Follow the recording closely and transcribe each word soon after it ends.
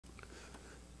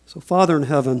So, Father in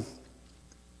heaven,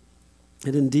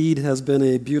 it indeed has been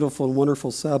a beautiful and wonderful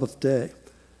Sabbath day.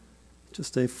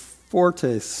 Just a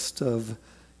foretaste of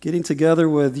getting together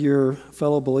with your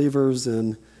fellow believers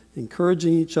and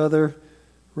encouraging each other,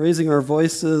 raising our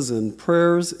voices in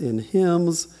prayers, in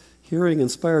hymns, hearing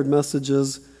inspired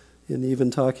messages, and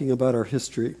even talking about our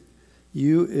history.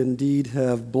 You indeed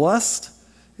have blessed,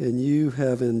 and you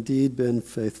have indeed been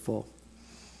faithful.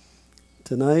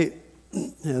 Tonight,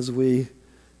 as we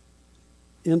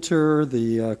enter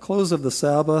the close of the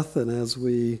Sabbath, and as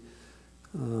we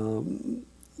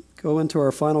go into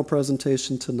our final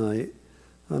presentation tonight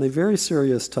on a very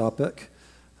serious topic,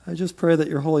 I just pray that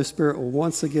your Holy Spirit will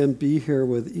once again be here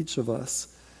with each of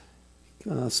us.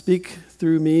 Speak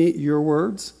through me your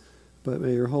words, but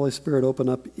may your Holy Spirit open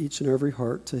up each and every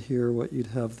heart to hear what you'd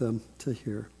have them to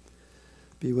hear.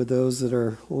 Be with those that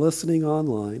are listening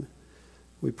online.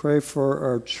 We pray for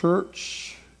our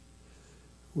church.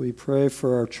 We pray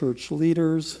for our church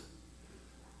leaders,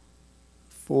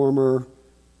 former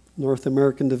North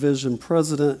American Division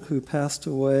President who passed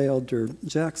away, Elder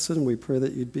Jackson. We pray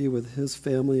that you'd be with his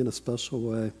family in a special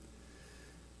way.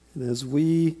 And as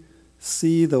we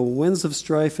see the winds of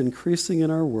strife increasing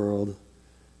in our world,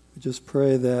 we just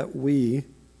pray that we,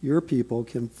 your people,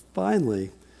 can finally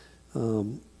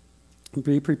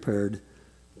be prepared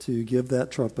to give that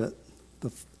trumpet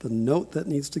the note that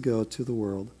needs to go to the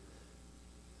world.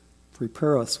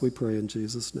 Prepare us, we pray in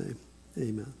Jesus' name.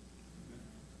 Amen.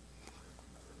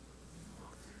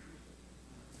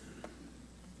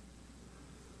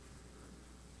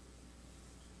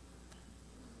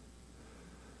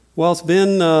 Well, it's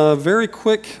been a very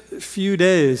quick few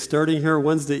days, starting here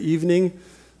Wednesday evening.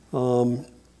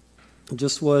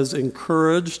 Just was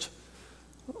encouraged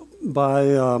by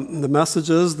the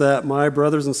messages that my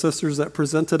brothers and sisters that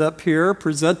presented up here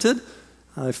presented.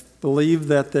 I believe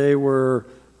that they were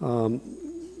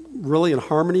really in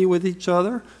harmony with each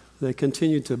other. They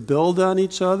continue to build on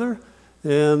each other.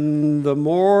 And the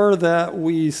more that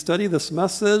we study this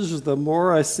message, the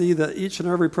more I see that each and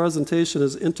every presentation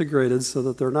is integrated so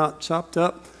that they're not chopped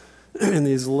up in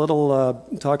these little,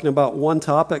 talking about one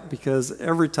topic, because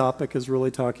every topic is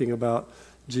really talking about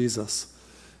Jesus.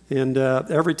 And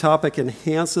every topic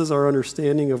enhances our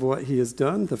understanding of what he has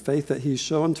done, the faith that he's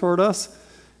shown toward us,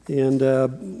 and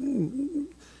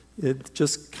it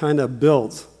just kind of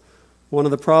builds. One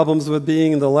of the problems with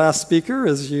being the last speaker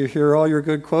is you hear all your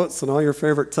good quotes and all your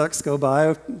favorite texts go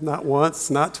by, not once,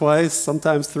 not twice,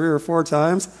 sometimes 3 or 4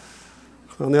 times.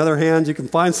 On the other hand, you can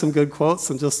find some good quotes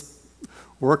and just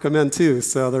work them in too,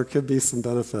 so there could be some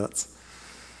benefits.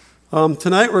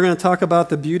 Tonight we're going to talk about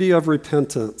the beauty of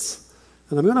repentance.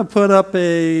 And I'm going to put up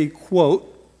a quote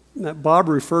that Bob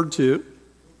referred to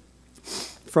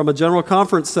from a general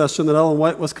conference session that Ellen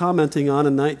White was commenting on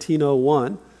in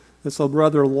 1901. It's a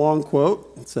rather long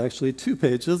quote. It's actually 2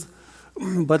 pages.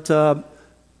 But the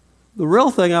real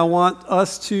thing I want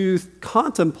us to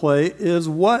contemplate is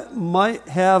what might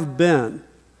have been.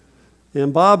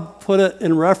 And Bob put it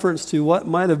in reference to what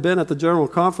might have been at the general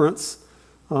conference.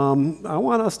 I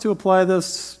want us to apply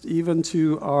this even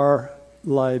to our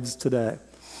lives today.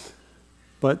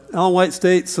 But Ellen White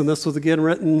states, and this was again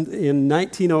written in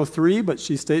 1903, but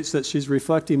she states that she's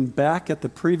reflecting back at the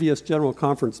previous general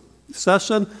conference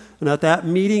session, and at that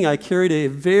meeting I carried a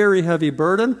very heavy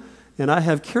burden, and I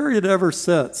have carried it ever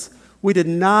since. We did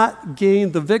not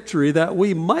gain the victory that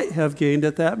we might have gained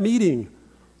at that meeting.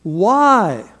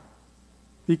 Why?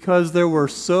 Because there were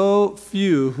so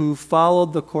few who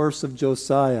followed the course of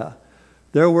Josiah.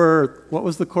 What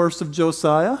was the course of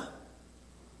Josiah?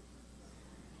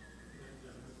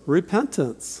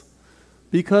 Repentance.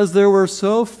 Because there were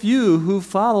so few who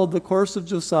followed the course of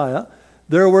Josiah,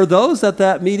 there were those at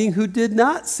that meeting who did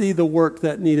not see the work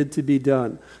that needed to be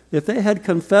done. If they had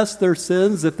confessed their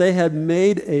sins, if they had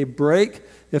made a break,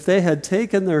 if they had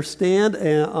taken their stand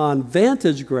on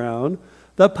vantage ground,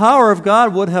 the power of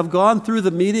God would have gone through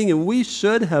the meeting and we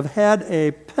should have had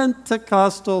a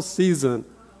Pentecostal season.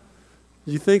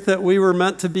 Do you think that we were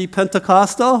meant to be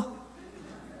Pentecostal?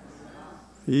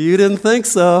 You didn't think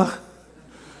so.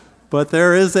 But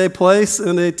there is a place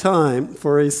and a time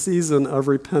for a season of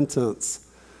repentance.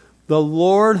 The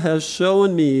Lord has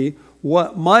shown me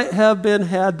what might have been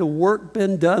had the work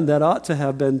been done that ought to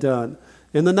have been done.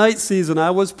 In the night season, I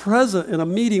was present in a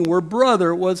meeting where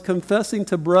brother was confessing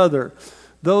to brother.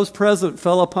 Those present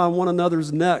fell upon one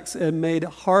another's necks and made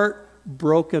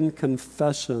heartbroken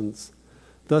confessions.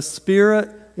 The Spirit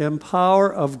and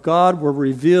power of God were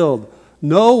revealed.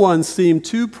 No one seemed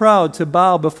too proud to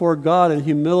bow before God in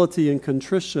humility and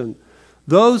contrition.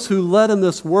 Those who led in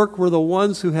this work were the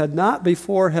ones who had not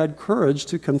before had courage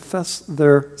to confess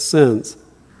their sins.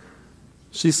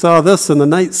 She saw this in the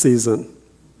night season.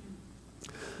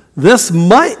 This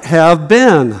might have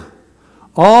been.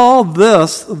 All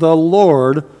this the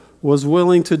Lord was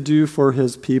willing to do for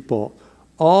his people.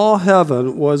 All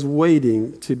heaven was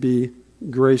waiting to be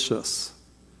gracious.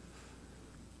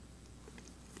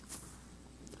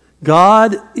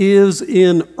 God is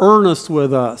in earnest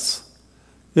with us.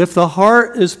 If the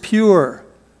heart is pure,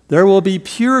 there will be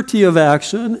purity of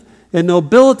action and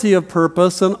nobility of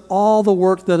purpose in all the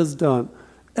work that is done.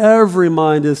 Every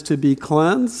mind is to be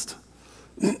cleansed,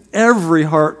 every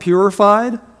heart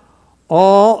purified.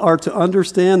 All are to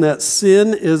understand that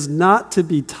sin is not to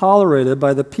be tolerated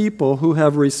by the people who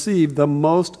have received the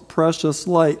most precious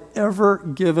light ever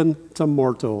given to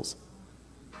mortals.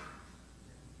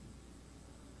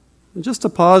 And just to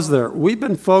pause there, we've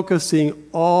been focusing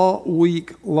all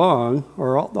week long,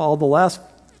 or all the last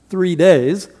 3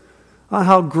 days, on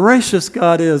how gracious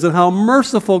God is and how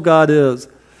merciful God is.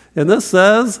 And this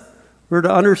says we're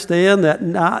to understand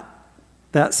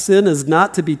that sin is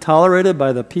not to be tolerated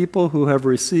by the people who have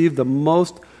received the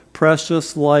most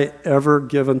precious light ever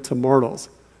given to mortals.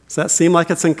 Does that seem like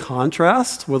it's in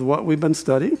contrast with what we've been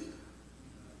studying?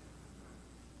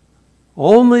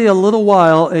 Only a little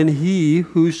while, and he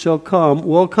who shall come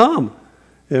will come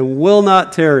and will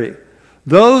not tarry.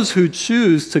 Those who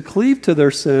choose to cleave to their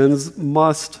sins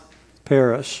must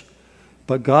perish.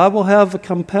 But God will have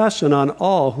compassion on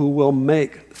all who will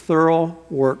make thorough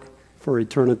work for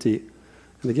eternity.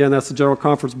 And again, that's the General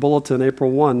Conference Bulletin,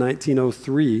 April 1,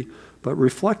 1903, but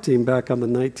reflecting back on the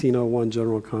 1901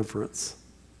 General Conference.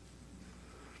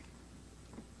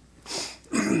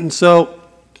 So,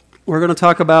 we're going to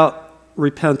talk about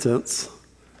repentance,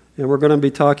 and we're going to be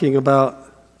talking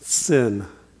about sin.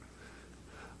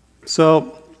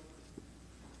 So,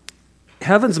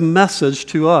 heaven's message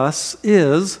to us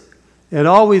is, and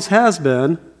always has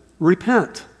been,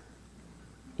 repent.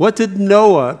 What did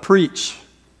Noah preach?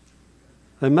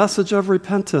 A message of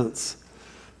repentance.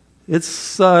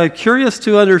 It's curious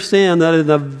to understand that in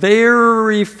the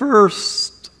very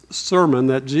first sermon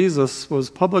that Jesus was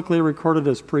publicly recorded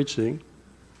as preaching,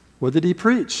 what did he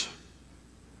preach?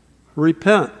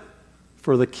 Repent,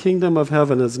 for the kingdom of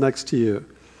heaven is next to you.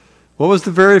 What was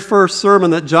the very first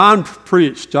sermon that John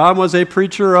preached? John was a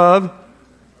preacher of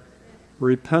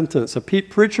repentance, a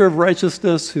preacher of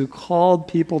righteousness who called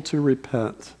people to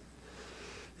repent.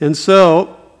 And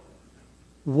so,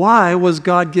 why was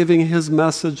God giving his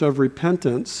message of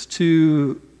repentance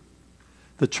to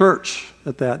the church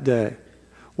at that day?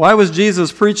 Why was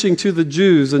Jesus preaching to the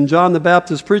Jews and John the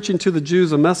Baptist preaching to the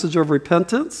Jews a message of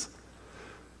repentance?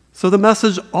 So the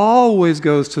message always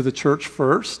goes to the church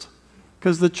first,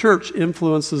 because the church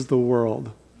influences the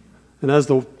world. And as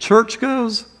the church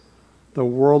goes, the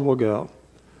world will go.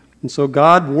 And so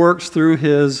God works through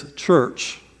his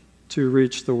church to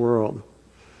reach the world.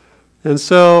 And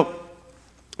so,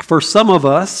 for some of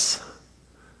us,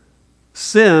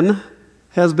 sin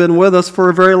has been with us for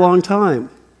a very long time.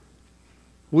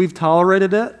 We've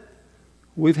tolerated it.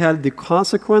 We've had the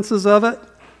consequences of it.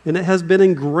 And it has been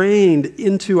ingrained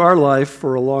into our life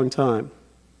for a long time.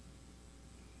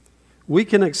 We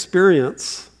can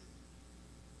experience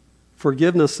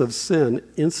forgiveness of sin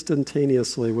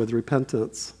instantaneously with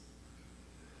repentance.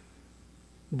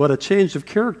 But a change of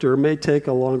character may take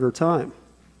a longer time.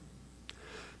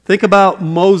 Think about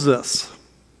Moses.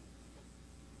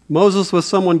 Moses was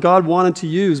someone God wanted to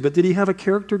use, but did he have a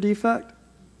character defect?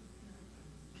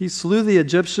 He slew the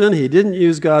Egyptian. He didn't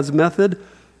use God's method,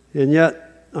 and yet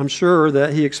I'm sure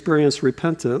that he experienced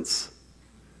repentance,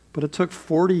 but it took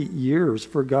 40 years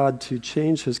for God to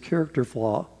change his character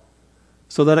flaw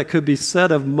so that it could be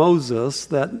said of Moses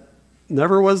that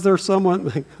never was there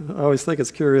someone, I always think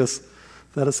it's curious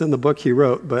that it's in the book he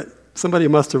wrote, but somebody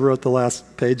must have wrote the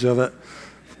last page of it,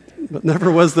 but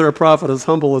never was there a prophet as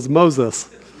humble as Moses,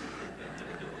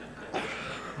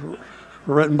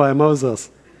 written by Moses.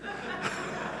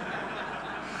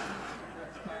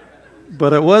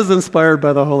 But it was inspired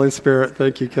by the Holy Spirit.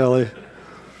 Thank you, Kelly.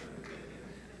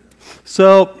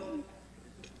 So,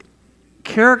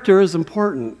 character is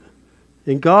important.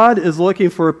 And God is looking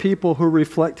for a people who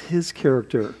reflect his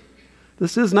character.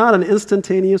 This is not an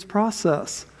instantaneous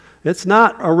process. It's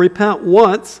not a repent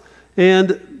once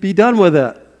and be done with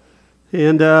it.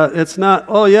 And it's not,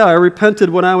 oh yeah, I repented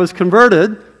when I was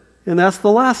converted, and that's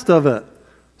the last of it.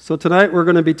 So tonight we're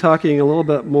going to be talking a little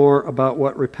bit more about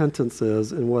what repentance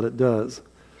is and what it does.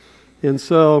 And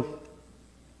so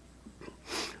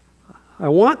I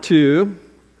want to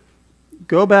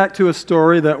go back to a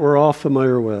story that we're all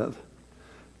familiar with.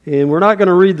 And we're not going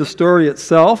to read the story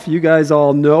itself. You guys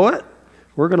all know it.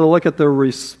 We're going to look at the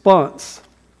response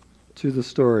to the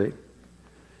story.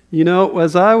 You know,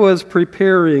 as I was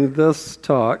preparing this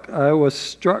talk, I was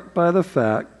struck by the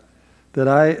fact that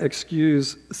I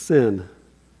excuse sin.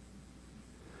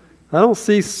 I don't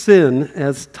see sin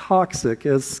as toxic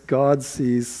as God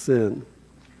sees sin.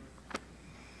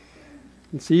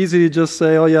 It's easy to just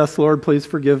say, oh yes, Lord, please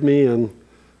forgive me, and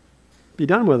be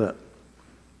done with it.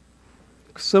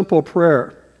 Simple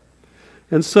prayer.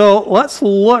 And so let's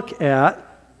look at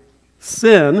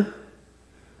sin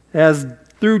as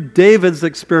through David's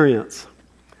experience.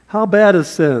 How bad is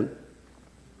sin?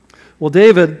 Well,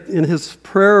 David, in his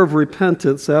prayer of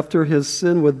repentance after his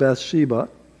sin with Bathsheba,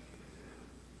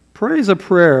 prays a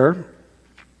prayer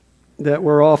that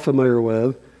we're all familiar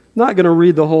with. Not going to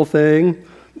read the whole thing,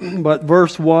 but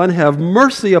verse 1, have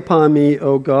mercy upon me,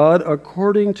 O God,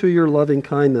 according to your loving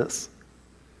kindness.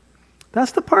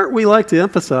 That's the part we like to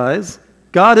emphasize.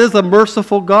 God is a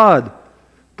merciful God.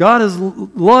 God is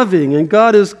loving, and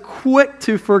God is quick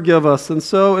to forgive us. And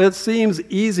so it seems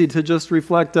easy to just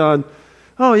reflect on,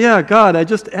 oh yeah, God, I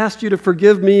just asked you to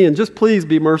forgive me, and just please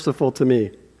be merciful to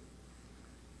me.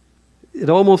 It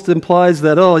almost implies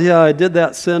that, oh yeah, I did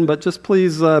that sin, but just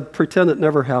please pretend it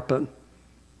never happened.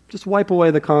 Just wipe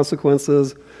away the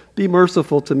consequences. Be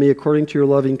merciful to me according to your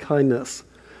loving kindness.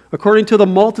 According to the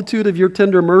multitude of your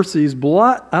tender mercies,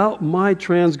 blot out my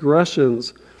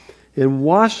transgressions and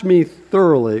wash me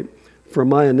thoroughly from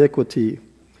my iniquity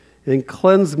and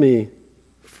cleanse me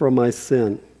from my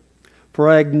sin. For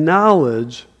I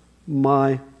acknowledge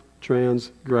my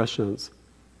transgressions.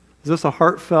 Is this a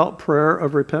heartfelt prayer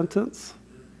of repentance?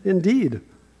 Indeed.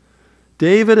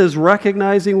 David is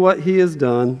recognizing what he has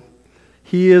done.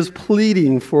 He is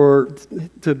pleading for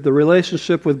the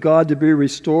relationship with God to be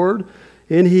restored,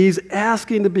 and he's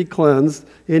asking to be cleansed,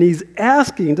 and he's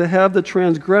asking to have the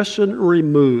transgression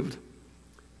removed.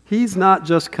 He's not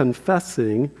just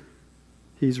confessing,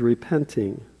 he's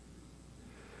repenting.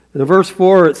 And in verse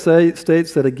 4 it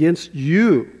states that against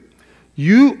you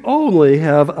only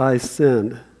have I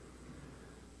sinned.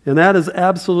 And that is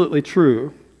absolutely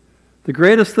true. The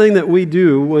greatest thing that we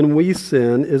do when we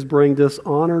sin is bring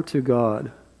dishonor to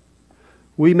God.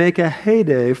 We make a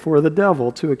heyday for the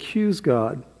devil to accuse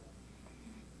God.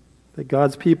 That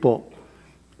God's people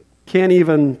can't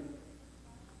even,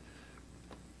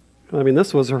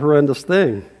 this was a horrendous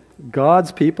thing.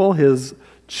 God's people, his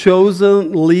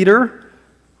chosen leader,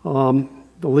 the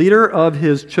leader of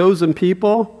his chosen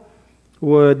people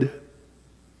would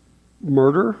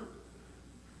murder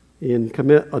and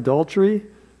commit adultery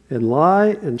and lie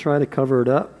and try to cover it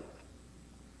up.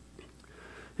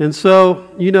 And so,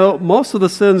 most of the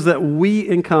sins that we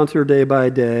encounter day by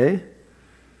day,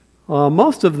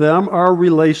 most of them are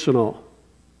relational.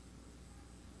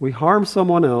 We harm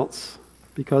someone else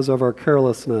because of our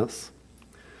carelessness.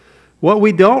 What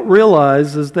we don't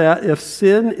realize is that if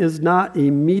sin is not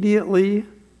immediately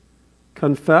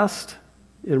confessed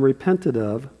and repented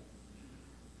of,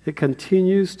 it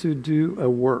continues to do a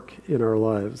work in our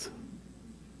lives.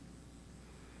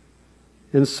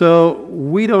 And so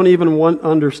we don't even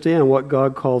understand what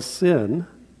God calls sin,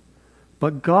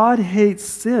 but God hates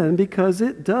sin because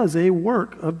it does a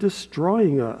work of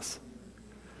destroying us.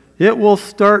 It will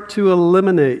start to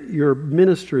eliminate your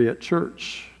ministry at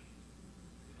church.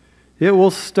 It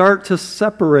will start to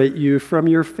separate you from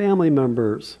your family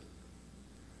members.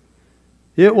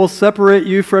 It will separate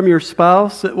you from your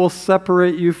spouse. It will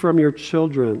separate you from your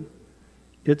children.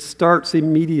 It starts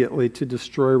immediately to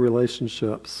destroy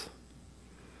relationships.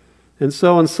 And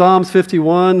so in Psalms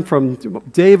 51, from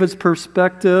David's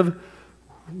perspective,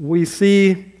 we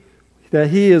see that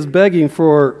he is begging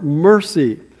for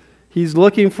mercy. He's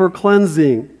looking for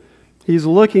cleansing. He's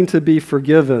looking to be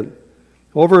forgiven.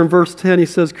 Over in verse 10, he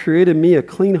says, create in me a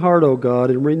clean heart, O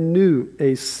God, and renew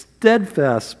a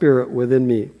steadfast spirit within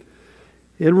me.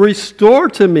 And restore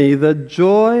to me the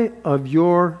joy of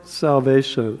your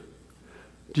salvation.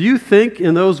 Do you think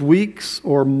in those weeks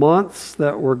or months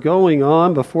that were going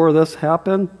on before this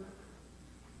happened,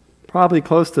 probably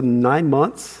close to 9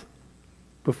 months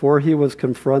before he was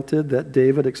confronted, that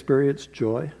David experienced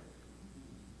joy?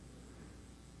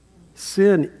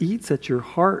 Sin eats at your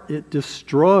heart. It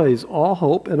destroys all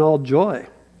hope and all joy.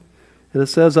 And it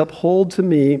says, uphold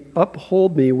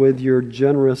me with your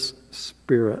generous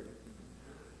spirit.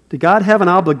 Did God have an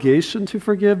obligation to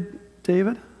forgive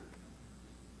David?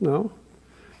 No.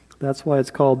 That's why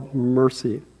it's called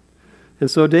mercy.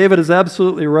 And so David is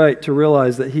absolutely right to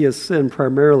realize that he has sinned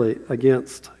primarily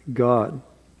against God.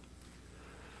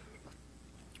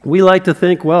 We like to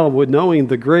think, well, with knowing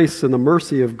the grace and the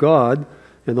mercy of God,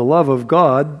 and the love of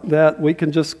God that we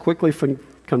can just quickly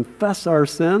confess our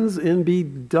sins and be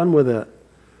done with it.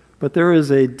 But there is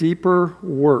a deeper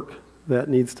work that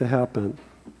needs to happen.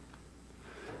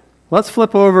 Let's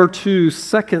flip over to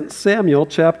 2 Samuel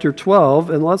chapter 12,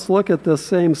 and let's look at the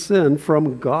same sin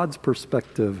from God's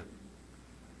perspective.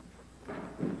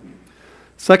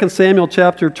 2 Samuel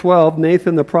chapter 12,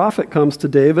 Nathan the prophet comes to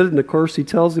David, and of course he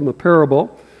tells him a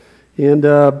parable. And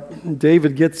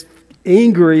David gets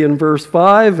angry in verse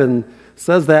 5 and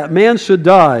says that man should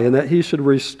die and that he should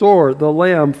restore the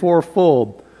lamb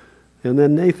fourfold. And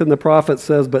then Nathan the prophet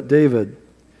says, but David,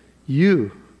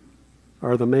 you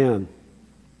are the man.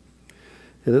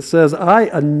 And it says, I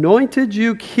anointed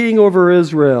you king over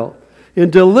Israel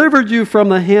and delivered you from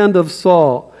the hand of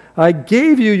Saul. I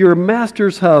gave you your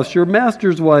master's house, your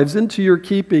master's wives into your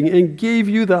keeping, and gave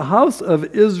you the house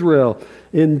of Israel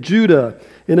in Judah.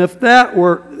 And if that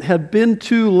had been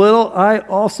too little, I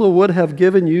also would have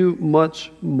given you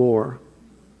much more.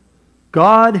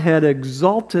 God had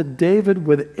exalted David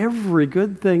with every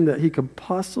good thing that he could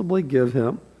possibly give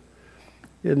him.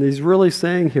 And he's really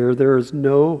saying here, there is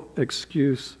no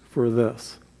excuse for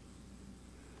this.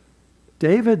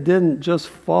 David didn't just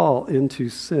fall into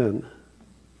sin.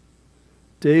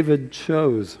 David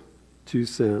chose to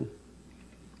sin.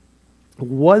 It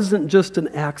wasn't just an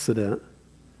accident.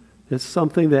 It's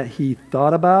something that he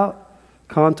thought about,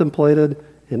 contemplated,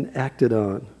 and acted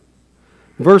on.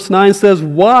 Verse 9 says,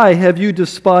 why have you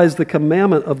despised the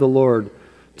commandment of the Lord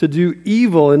to do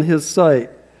evil in his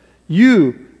sight?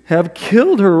 You have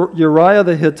killed Uriah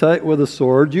the Hittite with a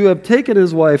sword. You have taken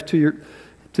his wife to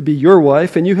be your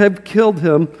wife, and you have killed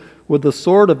him with the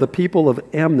sword of the people of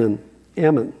Ammon.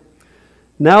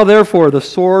 Now therefore the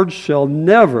sword shall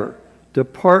never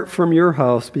depart from your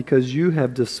house, because you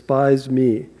have despised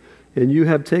me, and you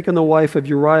have taken the wife of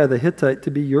Uriah the Hittite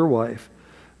to be your wife.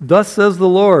 Thus says the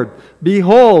Lord,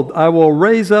 behold, I will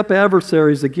raise up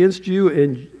adversaries against you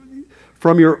and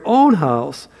from your own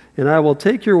house, and I will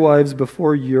take your wives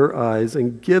before your eyes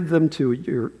and give them to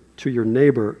your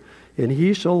neighbor, and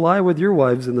he shall lie with your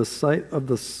wives in the sight of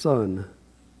the sun.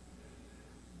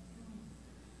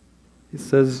 He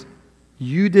says,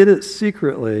 you did it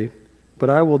secretly, but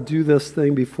I will do this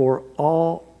thing before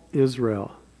all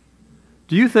Israel.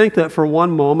 Do you think that for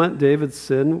one moment David's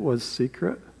sin was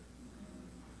secret?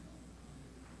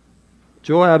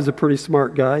 Joab's a pretty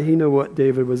smart guy. He knew what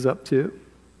David was up to.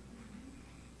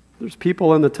 There's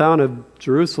people in the town of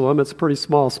Jerusalem. It's a pretty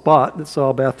small spot that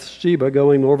saw Bathsheba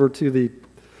going over to the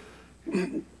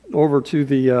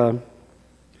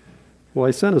well,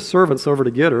 he sent his servants over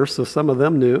to get her, so some of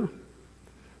them knew.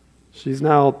 She's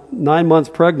now 9 months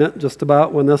pregnant, just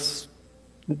about when this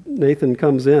Nathan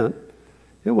comes in.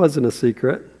 It wasn't a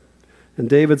secret. And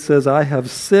David says, I have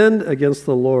sinned against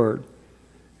the Lord.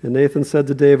 And Nathan said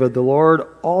to David, the Lord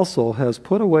also has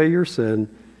put away your sin.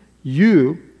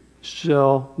 You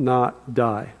shall not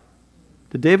die.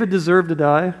 Did David deserve to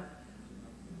die?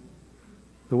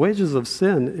 The wages of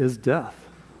sin is death.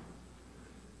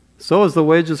 So is the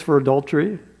wages for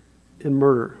adultery and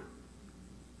murder.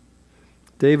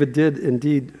 David did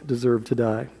indeed deserve to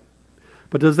die.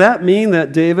 But does that mean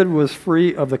that David was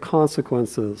free of the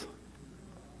consequences?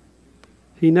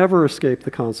 He never escaped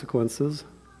the consequences.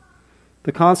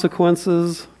 The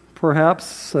consequences,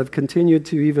 perhaps, have continued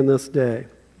to even this day.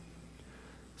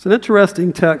 It's an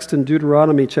interesting text in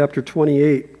Deuteronomy chapter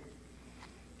 28,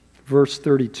 verse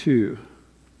 32.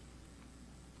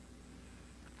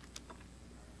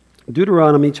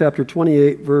 Deuteronomy chapter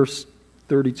 28, verse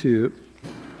 32,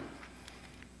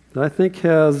 that I think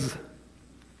has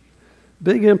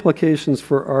big implications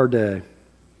for our day.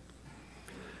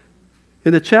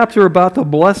 In the chapter about the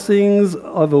blessings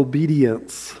of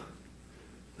obedience,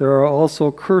 there are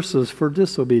also curses for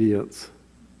disobedience.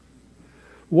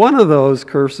 One of those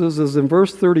curses is in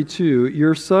verse 32,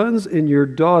 your sons and your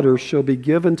daughters shall be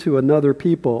given to another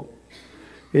people,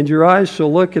 and your eyes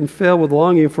shall look and fail with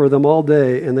longing for them all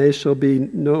day, and there shall be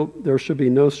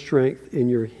no strength in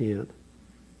your hand.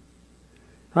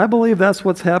 I believe that's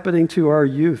what's happening to our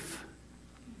youth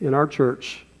in our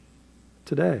church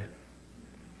today.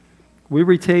 We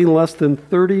retain less than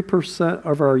 30%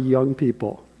 of our young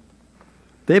people.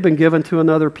 They've been given to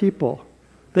another people.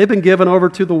 They've been given over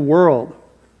to the world.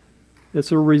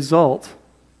 It's a result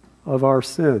of our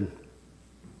sin.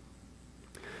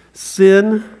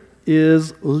 Sin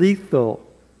is lethal.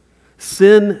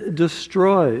 Sin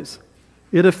destroys.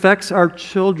 It affects our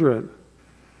children.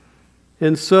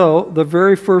 And so, the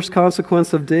very first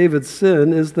consequence of David's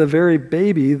sin is the very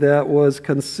baby that was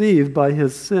conceived by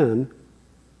his sin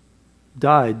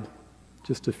died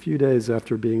just a few days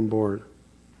after being born.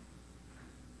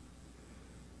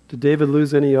 Did David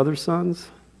lose any other sons?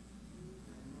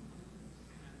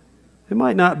 It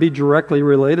might not be directly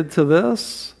related to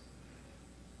this,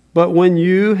 but when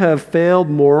you have failed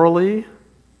morally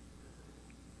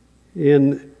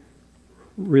in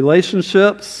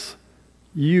relationships,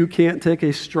 you can't take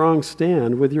a strong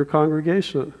stand with your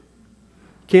congregation.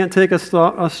 Can't take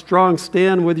a strong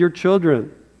stand with your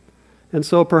children. And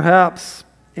so perhaps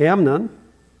Amnon,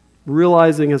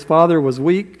 realizing his father was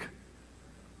weak,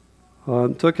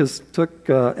 took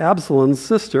Absalom's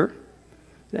sister.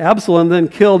 Absalom then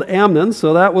killed Amnon,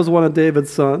 so that was one of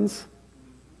David's sons.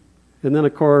 And then,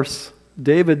 of course,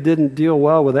 David didn't deal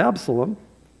well with Absalom.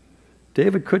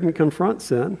 David couldn't confront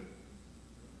sin,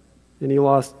 and he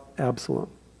lost Absalom.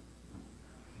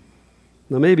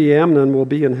 Now, maybe Amnon will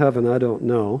be in heaven, I don't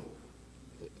know.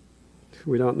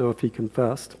 We don't know if he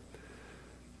confessed.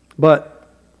 But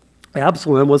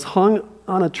Absalom was hung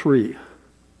on a tree,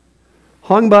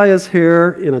 hung by his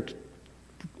hair in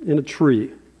a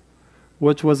tree,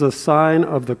 which was a sign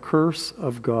of the curse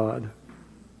of God.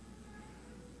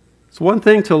 It's one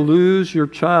thing to lose your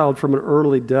child from an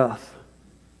early death.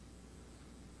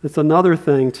 It's another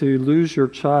thing to lose your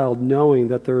child knowing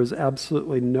that there is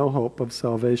absolutely no hope of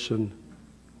salvation,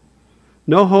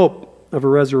 no hope of a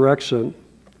resurrection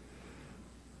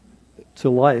to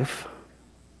life.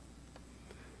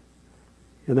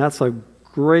 And that's a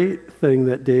great thing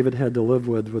that David had to live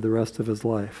with the rest of his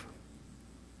life.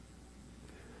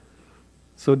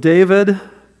 So David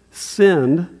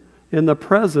sinned in the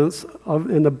presence of,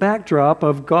 in the backdrop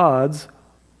of God's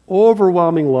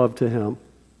overwhelming love to him.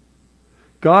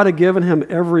 God had given him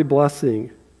every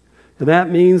blessing. And that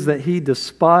means that he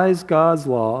despised God's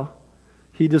law.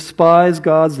 He despised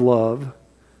God's love.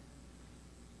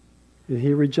 And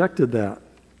he rejected that.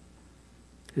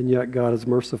 And yet God is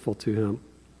merciful to him.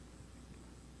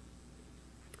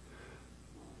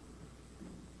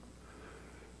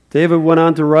 David went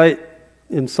on to write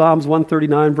in Psalms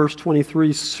 139, verse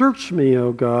 23, "Search me,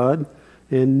 O God,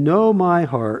 and know my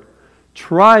heart.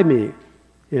 Try me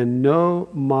and know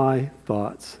my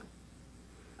thoughts."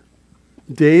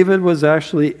 David was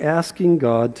actually asking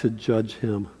God to judge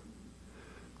him.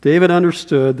 David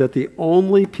understood that the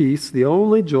only peace, the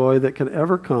only joy that can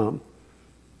ever come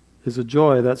is a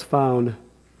joy that's found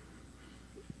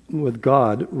with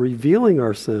God revealing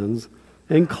our sins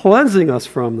and cleansing us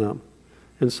from them.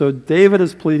 And so David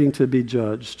is pleading to be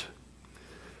judged.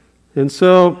 And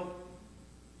so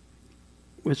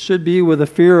it should be with a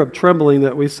fear of trembling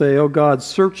that we say, "Oh God,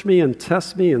 search me and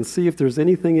test me and see if there's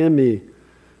anything in me."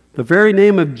 The very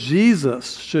name of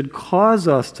Jesus should cause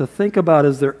us to think about,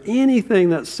 is there anything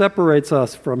that separates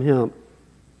us from him?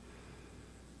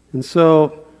 And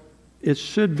so it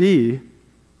should be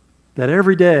that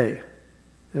every day,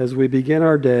 as we begin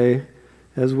our day,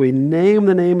 as we name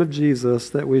the name of Jesus,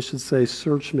 that we should say,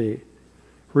 "Search me."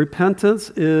 Repentance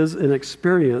is an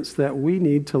experience that we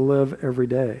need to live every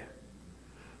day.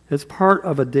 It's part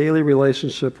of a daily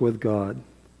relationship with God.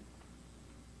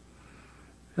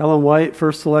 Ellen White,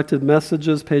 First Selected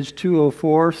Messages, page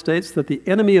 204, states that the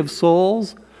enemy of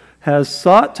souls has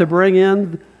sought to bring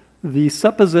in the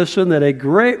supposition that a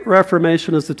great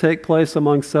reformation is to take place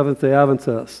among Seventh-day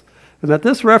Adventists, and that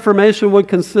this reformation would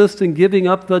consist in giving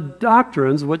up the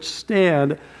doctrines which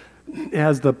stand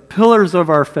as the pillars of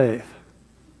our faith.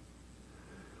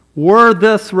 Were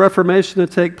this reformation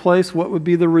to take place, what would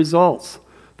be the results?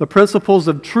 The principles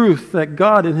of truth that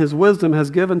God in his wisdom has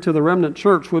given to the remnant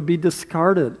church would be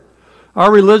discarded.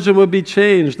 Our religion would be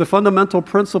changed. The fundamental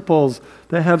principles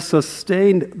that have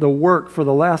sustained the work for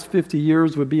the last 50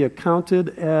 years would be accounted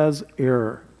as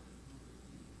error.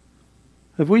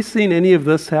 Have we seen any of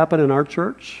this happen in our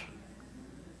church?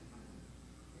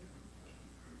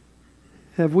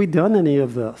 Have we done any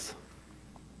of this?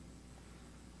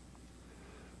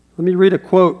 Let me read a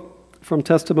quote from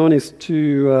Testimonies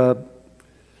to,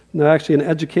 in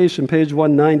Education, page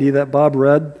 190 that Bob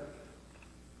read.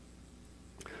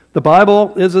 "The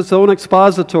Bible is its own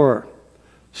expositor.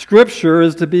 Scripture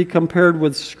is to be compared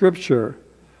with Scripture.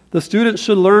 The student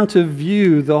should learn to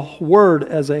view the Word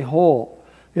as a whole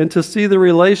and to see the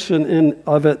relation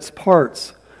of its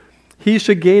parts. He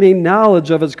should gain a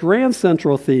knowledge of its grand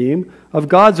central theme, of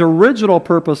God's original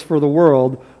purpose for the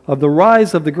world, of the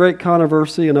rise of the great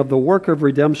controversy, and of the work of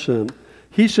redemption.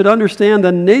 He should understand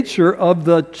the nature of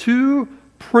the two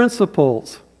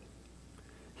principles.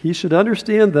 He should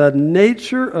understand the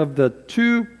nature of the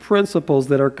two principles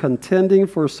that are contending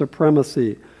for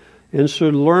supremacy, and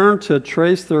should learn to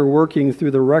trace their working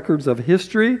through the records of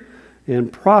history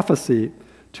and prophecy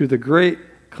to the great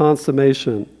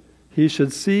consummation. he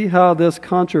should see how this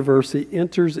controversy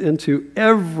enters into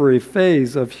every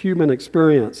phase of human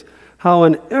experience, how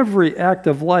in every act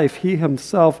of life he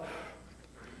himself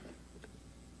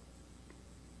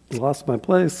lost my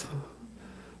place.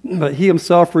 But he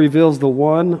himself reveals the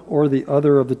one or the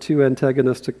other of the two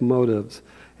antagonistic motives,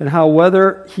 and how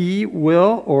whether he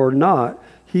will or not,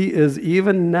 he is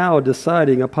even now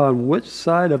deciding upon which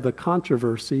side of the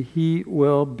controversy he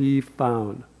will be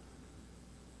found.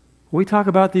 When we talk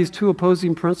about these two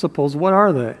opposing principles, what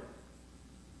are they?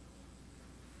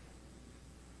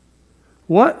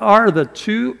 What are the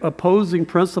two opposing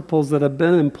principles that have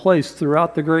been in place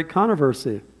throughout the great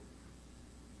controversy?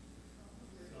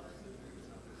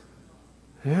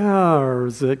 Yeah, or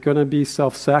is it going to be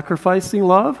self-sacrificing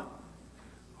love?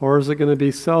 Or is it going to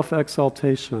be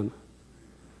self-exaltation?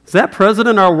 Is that present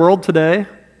in our world today?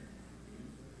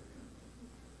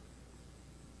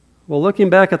 Well, looking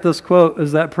back at this quote,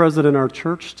 is that present in our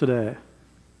church today?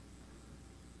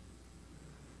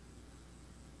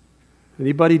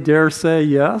 Anybody dare say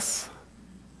yes?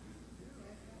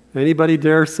 Anybody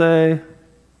dare say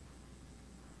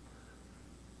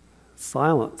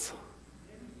silence?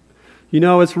 You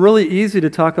know, it's really easy to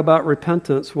talk about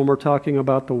repentance when we're talking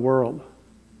about the world.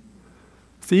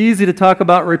 It's easy to talk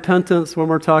about repentance when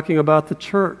we're talking about the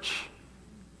church.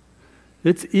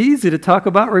 It's easy to talk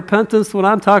about repentance when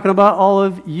I'm talking about all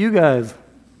of you guys.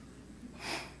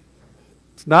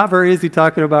 It's not very easy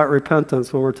talking about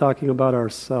repentance when we're talking about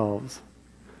ourselves.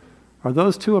 Are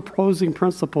those two opposing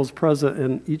principles present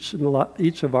in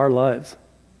each of our lives?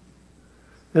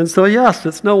 And so, yes,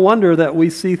 it's no wonder that we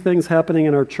see things happening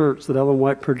in our church that Ellen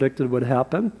White predicted would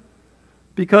happen,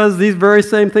 because these very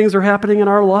same things are happening in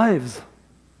our lives.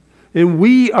 And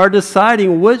we are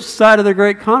deciding which side of the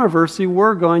great controversy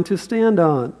we're going to stand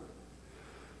on.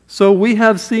 So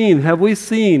have we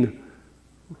seen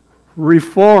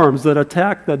reforms that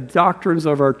attack the doctrines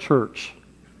of our church?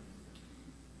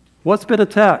 What's been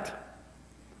attacked?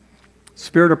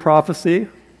 Spirit of prophecy,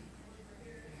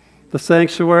 the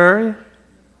sanctuary,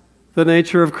 the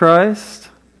nature of Christ,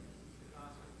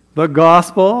 the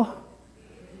gospel,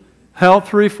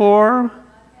 health reform,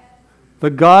 the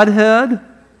Godhead,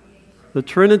 the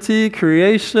Trinity,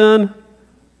 creation.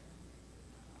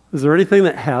 Is there anything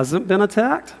that hasn't been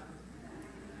attacked?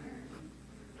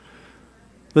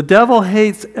 The devil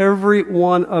hates every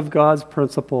one of God's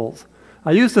principles.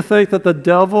 I used to think that the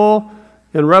devil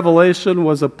in Revelation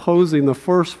was opposing the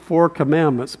first 4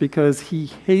 commandments because he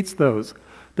hates those.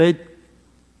 They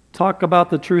talk about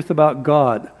the truth about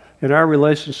God and our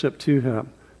relationship to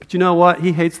him. But you know what?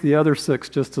 He hates the other 6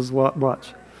 just as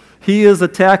much. He is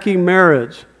attacking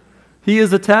marriage. He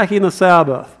is attacking the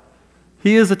Sabbath.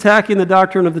 He is attacking the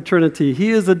doctrine of the Trinity.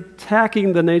 He is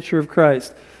attacking the nature of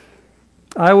Christ.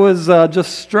 I was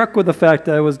just struck with the fact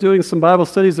that I was doing some Bible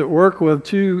studies at work with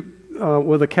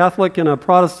a Catholic and a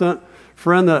Protestant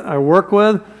friend that I work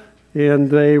with, and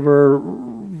they were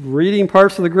reading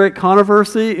parts of the great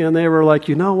controversy, and they were like,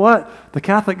 you know what? The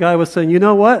Catholic guy was saying, you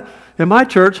know what? In my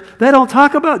church, they don't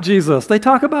talk about Jesus. They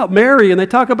talk about Mary, and they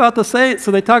talk about the saints,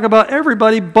 and they talk about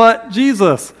everybody but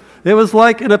Jesus. It was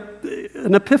like an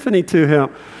epiphany to him.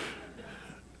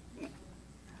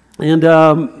 And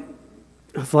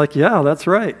it's like, yeah, that's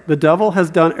right. The devil has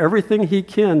done everything he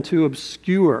can to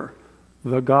obscure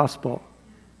the gospel.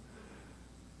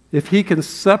 If he can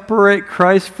separate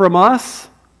Christ from us,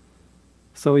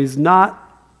 so he's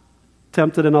not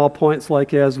tempted in all points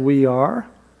like as we are,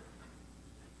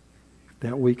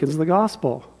 that weakens the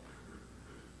gospel.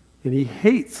 And he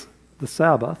hates the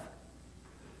Sabbath.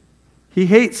 He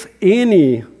hates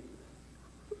anything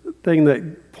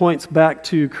that points back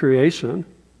to creation,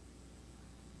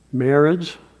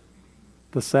 marriage,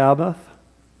 the Sabbath.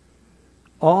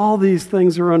 All these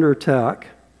things are under attack.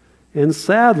 And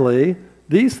sadly,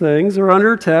 these things are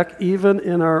under attack even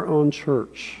in our own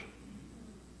church.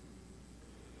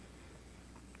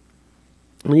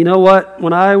 And you know what?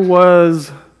 When I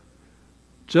was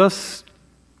just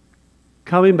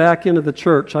coming back into the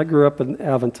church, I grew up an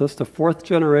Adventist, a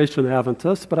 4th-generation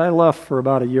Adventist, but I left for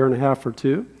about a year and a half or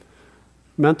 2.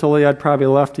 Mentally, I'd probably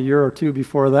left a year or 2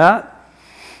 before that.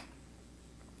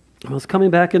 I was coming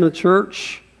back into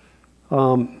church,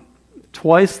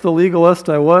 twice the legalist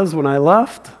I was when I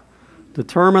left,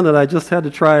 determined that I just had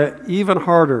to try even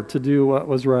harder to do what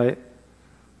was right.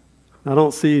 I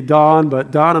don't see Don,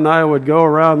 but Don and I would go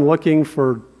around looking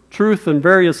for truth in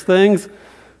various things.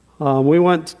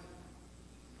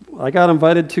 I got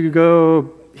invited to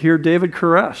go hear David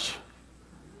Koresh.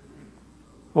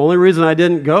 Only reason I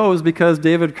didn't go is because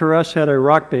David Koresh had a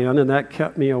rock band, and that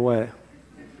kept me away.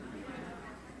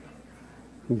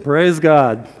 Praise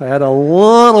God. I had a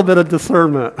little bit of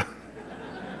discernment.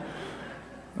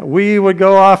 We would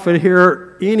go off and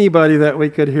hear anybody that we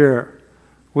could hear.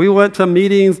 We went to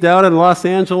meetings down in Los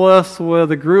Angeles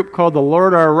with a group called the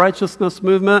Lord Our Righteousness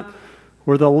Movement,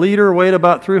 where the leader weighed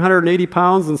about 380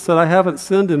 pounds and said, I haven't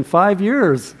sinned in 5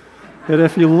 years. And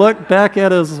if you look back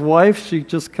at his wife, she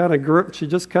just kind of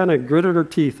gritted her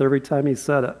teeth every time he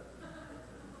said it.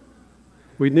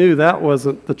 We knew that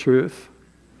wasn't the truth.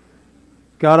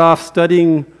 Got off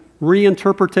studying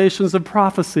reinterpretations of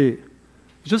prophecy,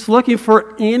 just looking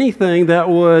for anything that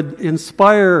would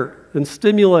inspire and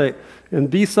stimulate and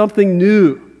be something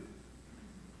new.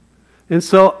 And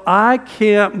so I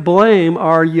can't blame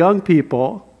our young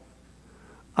people.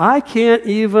 I can't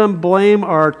even blame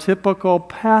our typical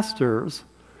pastors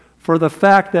for the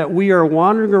fact that we are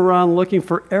wandering around looking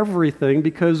for everything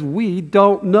because we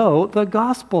don't know the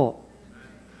gospel.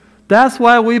 That's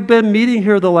why we've been meeting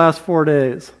here the last 4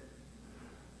 days.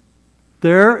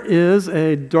 There is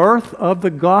a dearth of the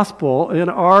gospel in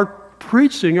our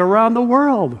preaching around the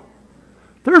world.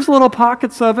 There's little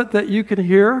pockets of it that you can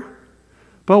hear,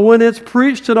 but when it's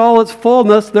preached in all its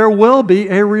fullness, there will be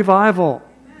a revival.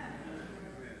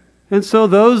 And so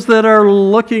those that are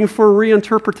looking for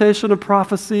reinterpretation of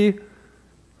prophecy,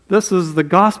 the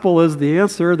gospel is the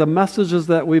answer, the messages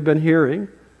that we've been hearing.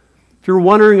 If you're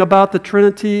wondering about the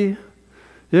Trinity,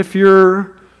 if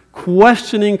you're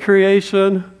questioning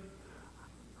creation,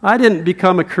 I didn't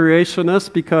become a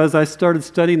creationist because I started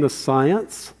studying the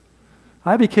science.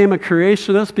 I became a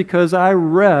creationist because I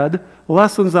read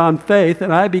lessons on faith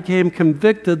and I became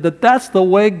convicted that that's the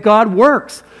way God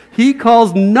works. He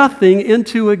calls nothing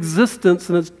into existence,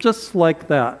 and it's just like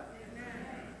that.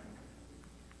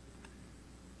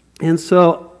 And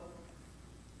so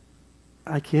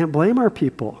I can't blame our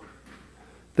people.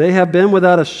 They have been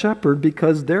without a shepherd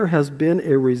because there has been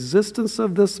a resistance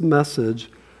of this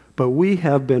message, but we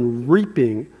have been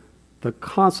reaping the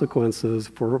consequences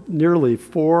for nearly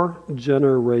 4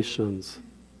 generations.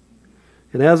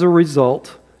 And as a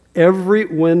result, every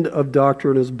wind of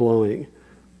doctrine is blowing.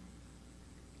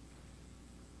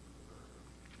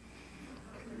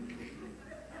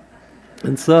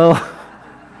 And so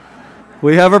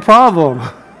we have a problem.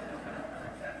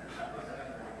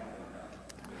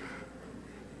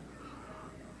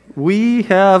 We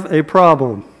have a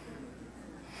problem.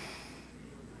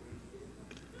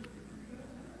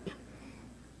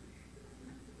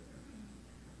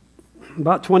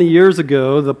 About 20 years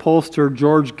ago, the pollster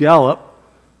George Gallup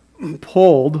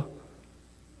polled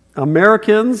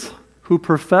Americans who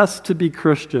profess to be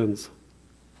Christians.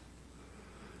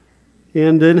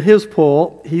 And in his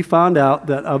poll, he found out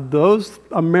that of those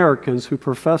Americans who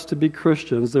profess to be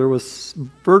Christians, there was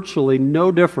virtually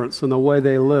no difference in the way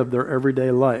they lived their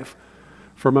everyday life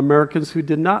from Americans who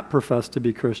did not profess to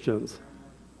be Christians.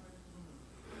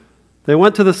 They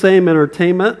went to the same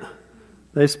entertainment.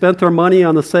 They spent their money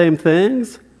on the same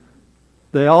things.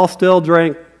 They all still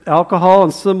drank alcohol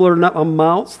in similar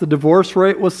amounts. The divorce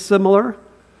rate was similar.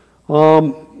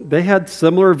 They had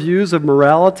similar views of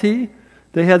morality.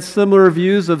 They had similar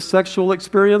views of sexual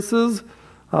experiences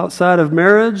outside of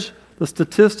marriage. The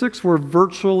statistics were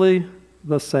virtually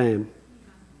the same.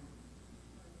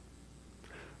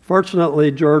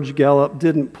 Fortunately, George Gallup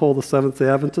didn't poll the Seventh-day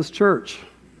Adventist Church.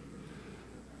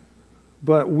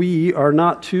 But we are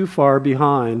not too far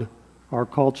behind our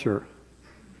culture.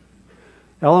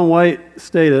 Ellen White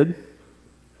stated,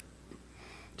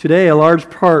 "Today, a large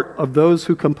part of those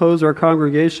who compose our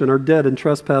congregation are dead in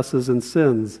trespasses and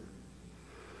sins.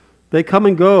 They come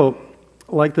and go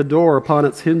like the door upon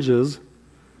its hinges.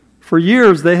 For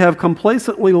years, they have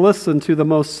complacently listened to the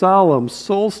most solemn,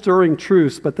 soul-stirring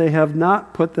truths, but they have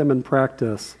not put them in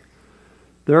practice.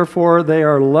 Therefore, they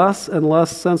are less and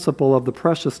less sensible of the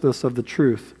preciousness of the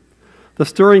truth. The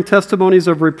stirring testimonies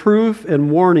of reproof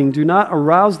and warning do not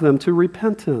arouse them to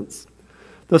repentance.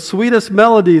 The sweetest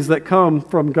melodies that come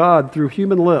from God through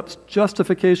human lips,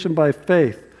 justification by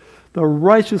faith, the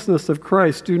righteousness of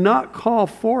Christ, do not call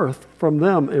forth from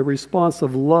them a response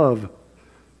of love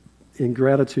and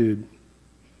gratitude.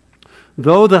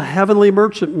 Though the heavenly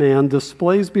merchantman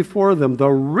displays before them the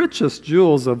richest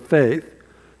jewels of faith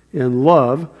and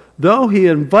love, though he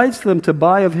invites them to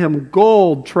buy of him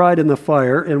gold tried in the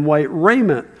fire and white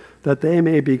raiment that they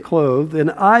may be clothed,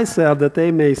 and eye salve that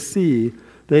they may see,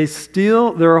 they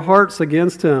steel their hearts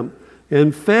against him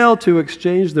and fail to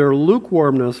exchange their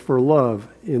lukewarmness for love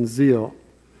and zeal.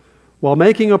 While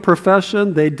making a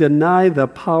profession, they deny the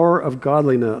power of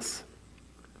godliness.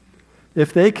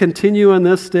 If they continue in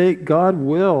this state, God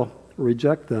will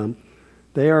reject them.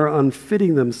 They are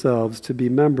unfitting themselves to be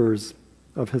members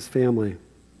of his family."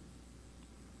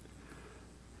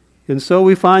 And so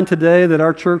we find today that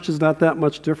our church is not that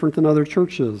much different than other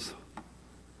churches.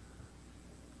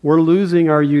 We're losing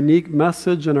our unique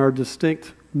message and our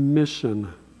distinct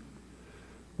mission.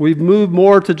 We've moved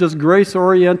more to just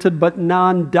grace-oriented but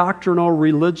non-doctrinal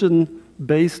religion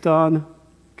based on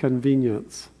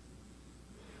convenience.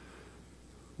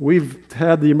 We've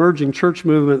had the emerging church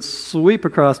movement sweep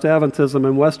across Adventism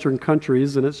in Western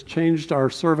countries, and it's changed our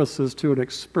services to an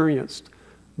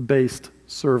experience-based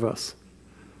service.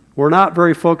 We're not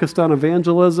very focused on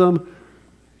evangelism,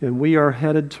 and we are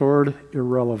headed toward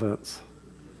irrelevance.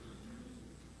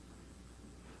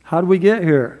 How do we get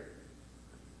here?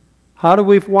 How do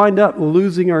we wind up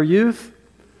losing our youth?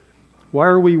 Why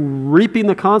are we reaping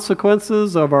the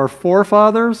consequences of our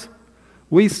forefathers?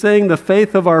 We sing the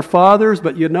faith of our fathers,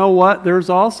 but you know what? There's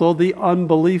also the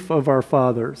unbelief of our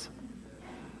fathers.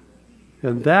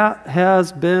 And that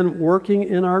has been working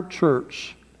in our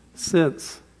church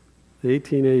since the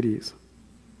 1880s.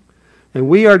 And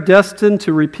we are destined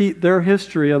to repeat their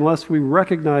history unless we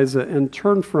recognize it and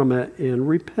turn from it and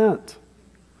repent.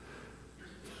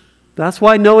 That's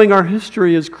why knowing our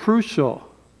history is crucial.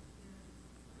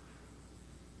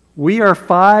 We are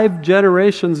 5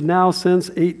 generations now since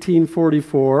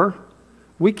 1844.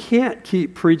 We can't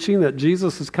keep preaching that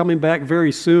Jesus is coming back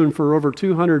very soon for over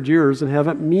 200 years and have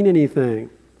it mean anything.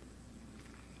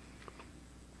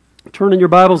 Turn in your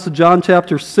Bibles to John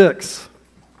chapter 6.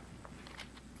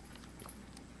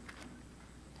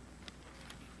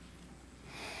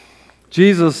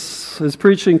 Jesus is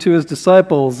preaching to his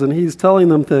disciples, and he's telling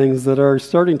them things that are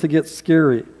starting to get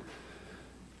scary.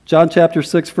 John chapter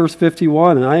 6, verse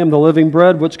 51, "And I am the living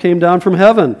bread which came down from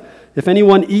heaven. If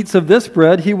anyone eats of this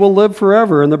bread, he will live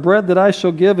forever. And the bread that I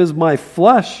shall give is my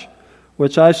flesh,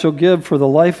 which I shall give for the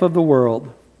life of the world."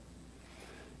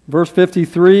 Verse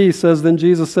 53 says, "Then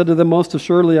Jesus said to them, Most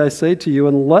assuredly I say to you,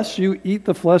 unless you eat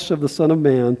the flesh of the Son of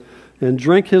Man and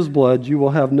drink his blood, you will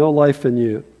have no life in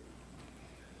you."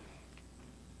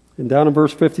 And down in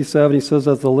verse 57, he says,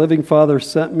 "As the living Father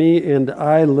sent me, and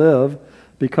I live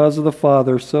because of the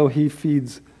Father, so he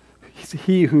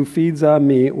who feeds on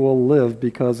me will live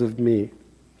because of me."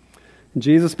 And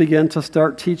Jesus began to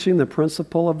start teaching the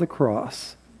principle of the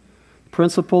cross,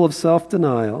 principle of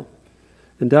self-denial.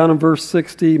 And down in verse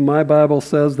 60, my Bible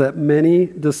says that many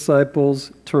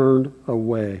disciples turned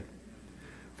away.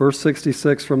 Verse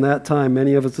 66, "From that time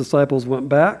many of his disciples went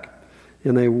back,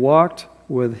 and they walked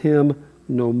with him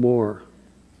no more."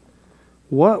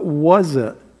 What was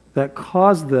it that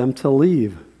caused them to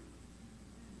leave?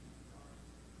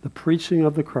 The preaching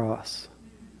of the cross.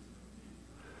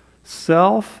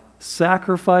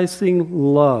 Self-sacrificing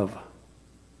love.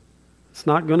 It's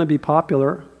not going to be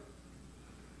popular.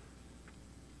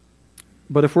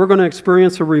 But if we're going to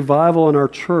experience a revival in our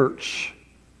church,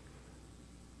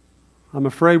 I'm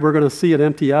afraid we're going to see it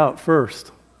empty out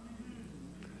first.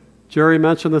 Jerry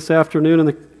mentioned this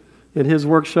afternoon in his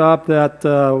workshop that,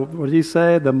 what did he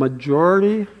say? The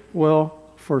majority will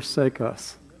forsake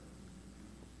us.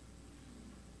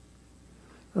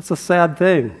 That's a sad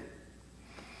thing,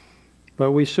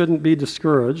 but we shouldn't be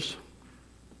discouraged.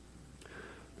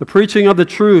 The preaching of the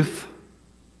truth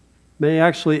may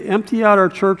actually empty out our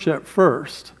church at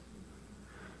first,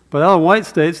 but Ellen White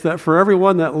states that for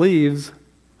everyone that leaves,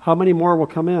 how many more will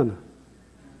come in?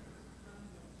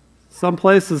 Some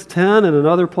places 10, and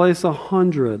another place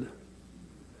 100.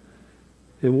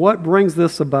 And what brings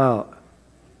this about?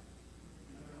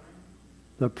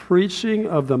 The preaching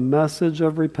of the message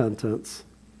of repentance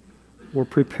will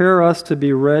prepare us to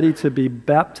be ready to be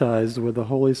baptized with the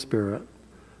Holy Spirit,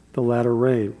 the latter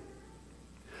rain.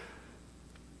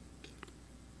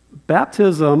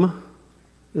 Baptism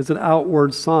is an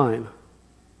outward sign,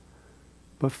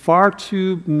 but far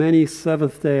too many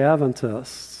Seventh-day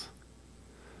Adventists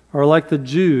are like the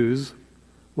Jews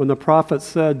when the prophet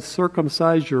said,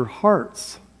 "Circumcise your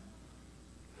hearts."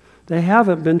 They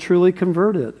haven't been truly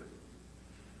converted.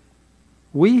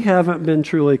 We haven't been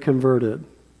truly converted.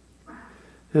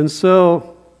 And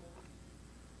so,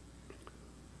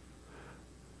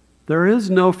 there is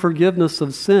no forgiveness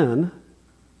of sin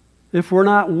if we're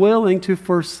not willing to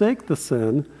forsake the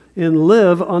sin and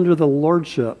live under the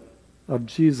lordship of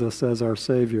Jesus as our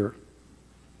Savior.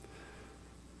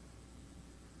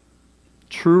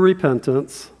 True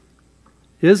repentance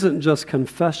isn't just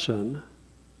confession,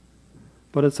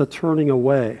 but it's a turning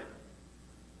away.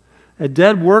 A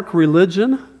dead work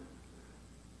religion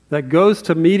that goes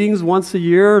to meetings once a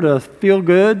year to feel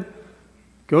good,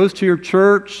 goes to your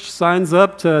church, signs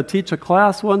up to teach a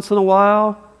class once in a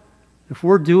while. If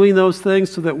we're doing those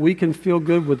things so that we can feel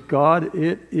good with God,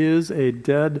 it is a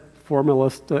dead,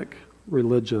 formalistic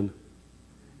religion.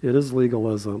 It is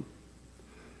legalism.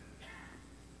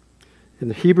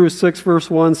 And Hebrews 6 verse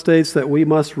 1 states that we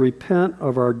must repent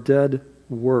of our dead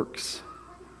works.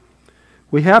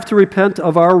 We have to repent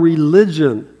of our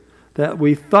religion that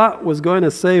we thought was going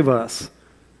to save us,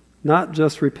 not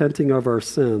just repenting of our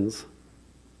sins.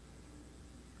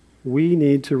 We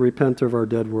need to repent of our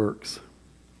dead works.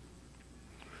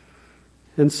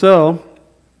 And so,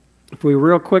 if we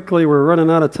real quickly, we're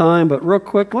running out of time, but real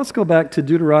quick, let's go back to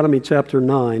Deuteronomy chapter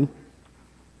 9.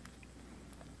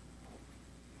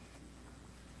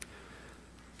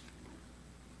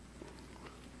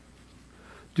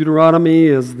 Deuteronomy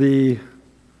is the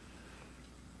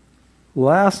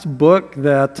last book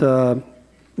that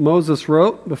Moses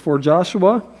wrote before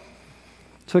Joshua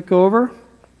took over.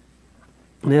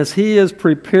 And as he is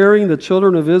preparing the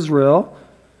children of Israel,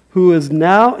 who is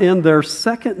now in their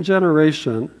second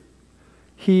generation,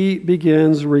 he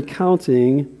begins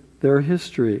recounting their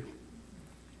history.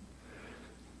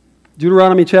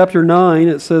 Deuteronomy chapter 9,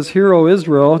 it says, "Hear, O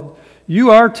Israel,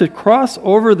 you are to cross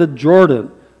over the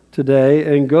Jordan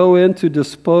today and go in to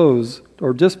dispossess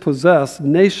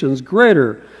nations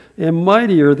greater and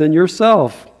mightier than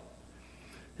yourself,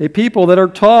 a people that are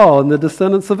tall and the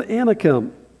descendants of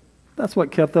Anakim." That's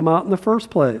what kept them out in the first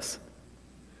place.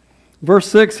 Verse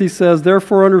 6, he says,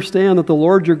 "Therefore understand that the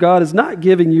Lord your God is not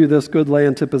giving you this good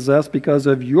land to possess because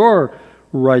of your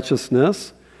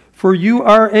righteousness, for you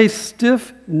are a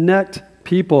stiff-necked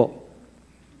people."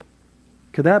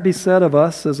 Could that be said of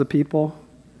us as a people?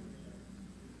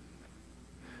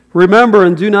 "Remember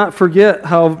and do not forget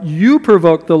how you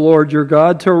provoked the Lord your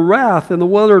God to wrath in the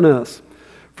wilderness.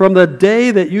 From the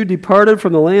day that you departed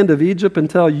from the land of Egypt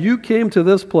until you came to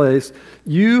this place,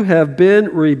 you have been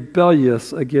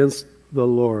rebellious against the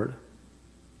Lord."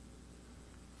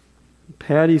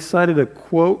 Patty cited a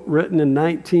quote written in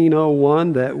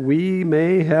 1901 that we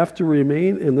may have to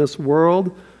remain in this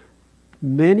world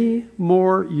many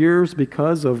more years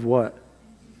because of what?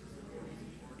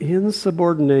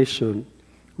 Insubordination.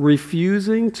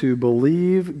 Refusing to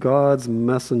believe God's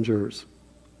messengers.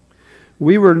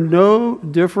 We were no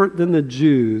different than the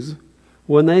Jews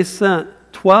when they sent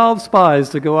 12 spies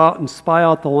to go out and spy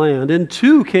out the land, and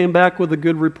 2 came back with a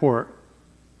good report,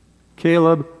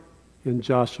 Caleb and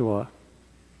Joshua.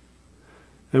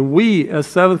 And we, as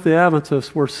Seventh-day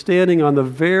Adventists, were standing on the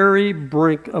very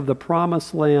brink of the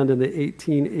promised land in the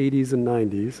 1880s and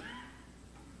 90s.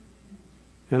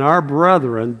 And our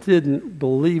brethren didn't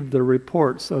believe the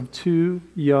reports of 2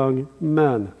 young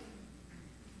men,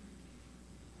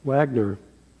 Wagner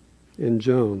and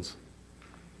Jones.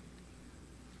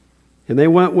 And they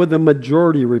went with the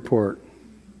majority report.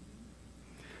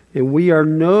 And we are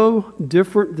no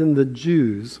different than the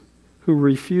Jews who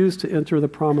refused to enter the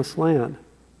promised land.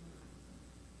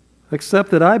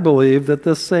 Except that I believe that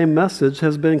this same message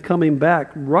has been coming back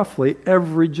roughly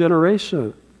every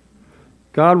generation.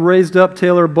 God raised up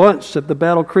Taylor Bunch at the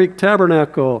Battle Creek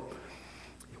Tabernacle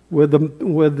with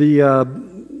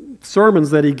the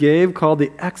sermons that he gave called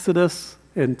the Exodus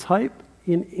and Type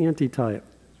and Antitype,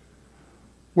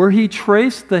 where he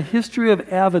traced the history of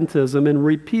Adventism in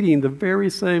repeating the very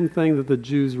same thing that the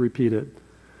Jews repeated.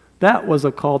 That was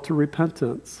a call to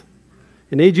repentance.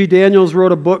 And A.G. Daniels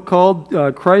wrote a book called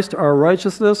Christ Our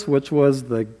Righteousness, which was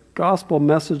the gospel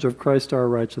message of Christ Our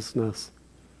Righteousness.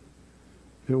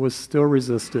 It was still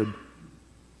resisted.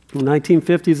 In the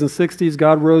 1950s and 60s,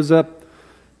 God rose up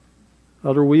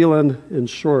Elder Whelan and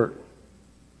Short.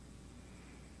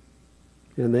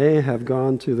 And they have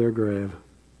gone to their grave.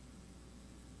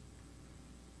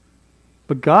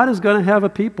 But God is going to have a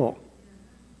people.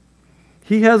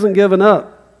 He hasn't given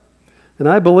up. And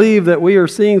I believe that we are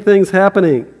seeing things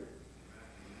happening.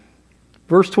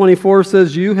 Verse 24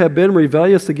 says, "You have been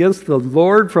rebellious against the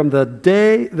Lord from the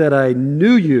day that I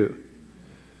knew you."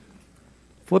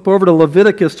 Flip over to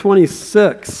Leviticus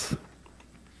 26.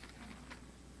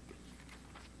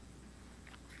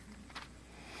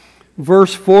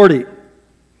 Verse 40.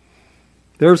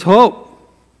 There's hope.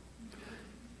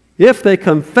 "If they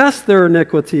confess their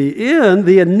iniquity and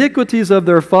the iniquities of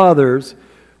their fathers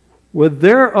with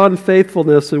their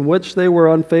unfaithfulness in which they were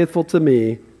unfaithful to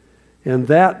me, and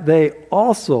that they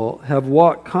also have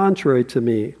walked contrary to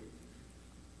me,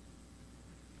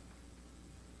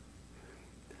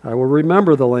 I will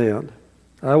remember the land.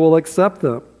 I will accept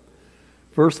them."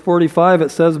 Verse 45,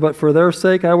 it says, "But for their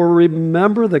sake I will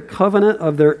remember the covenant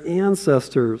of their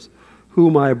ancestors,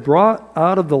 whom I brought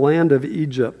out of the land of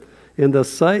Egypt, in the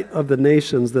sight of the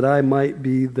nations, that I might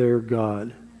be their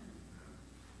God."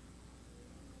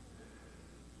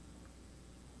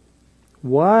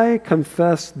 Why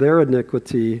confess their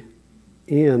iniquity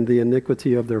and the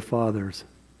iniquity of their fathers?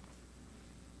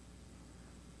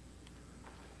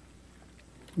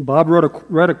 Bob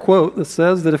read a quote that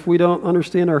says that if we don't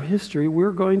understand our history,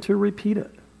 we're going to repeat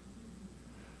it.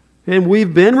 And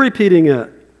we've been repeating it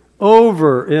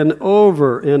over and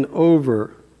over and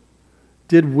over.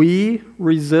 Did we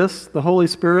resist the Holy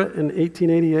Spirit in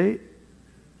 1888?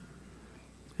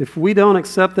 If we don't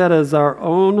accept that as our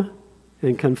own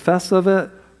and confess of it,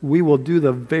 we will do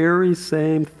the very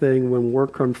same thing when we're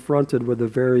confronted with the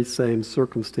very same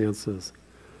circumstances.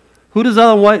 Who does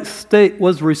Ellen White state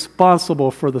was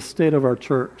responsible for the state of our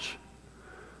church?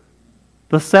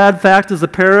 The sad fact is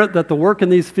apparent that the work in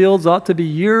these fields ought to be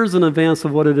years in advance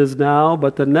of what it is now,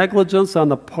 but the negligence on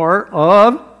the part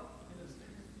of,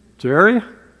 Jerry,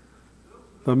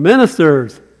 the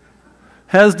ministers,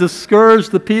 has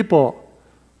discouraged the people.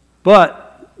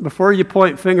 But before you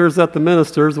point fingers at the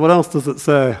ministers, what else does it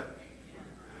say?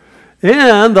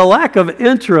 And the lack of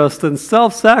interest and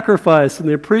self-sacrifice and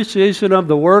the appreciation of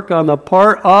the work on the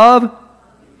part of,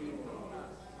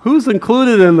 who's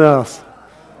included in this?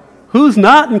 Who's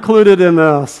not included in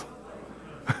this?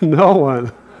 No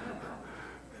one.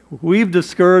 We've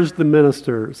discouraged the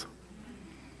ministers.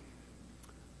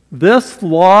 The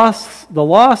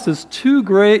loss is too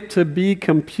great to be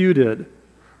computed.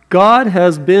 God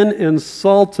has been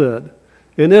insulted.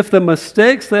 And if the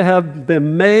mistakes that have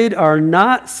been made are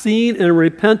not seen and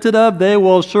repented of, they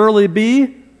will surely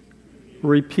be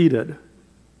repeated.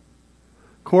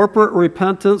 Corporate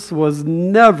repentance was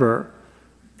never,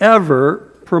 ever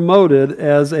promoted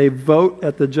as a vote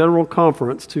at the General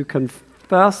Conference to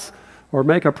confess or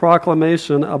make a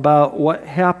proclamation about what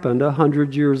happened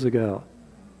 100 years ago.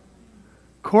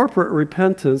 Corporate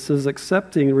repentance is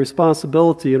accepting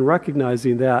responsibility and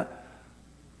recognizing that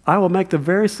I will make the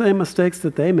very same mistakes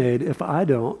that they made if I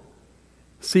don't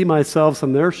see myself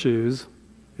in their shoes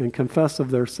and confess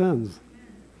of their sins,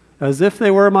 as if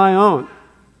they were my own.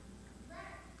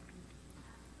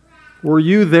 Were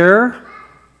you there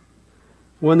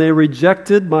when they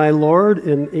rejected my Lord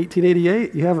in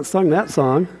 1888? You haven't sung that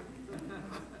song.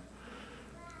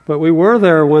 But we were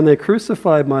there when they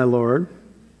crucified my Lord.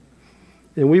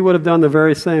 And we would have done the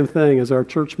very same thing as our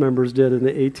church members did in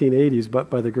the 1880s, but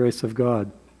by the grace of God.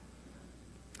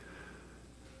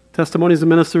 Testimonies of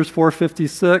Ministers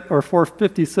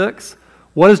 456.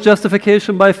 What is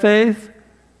justification by faith?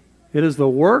 It is the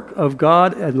work of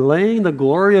God and laying the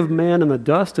glory of man in the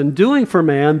dust and doing for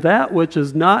man that which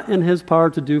is not in his power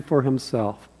to do for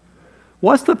himself.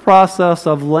 What's the process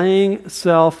of laying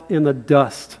self in the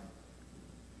dust?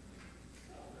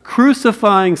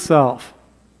 Crucifying self.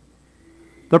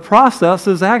 The process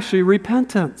is actually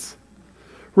repentance.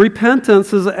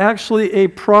 Repentance is actually a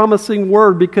promising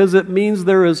word because it means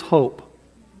there is hope.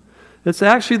 It's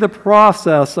actually the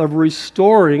process of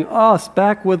restoring us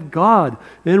back with God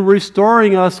and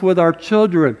restoring us with our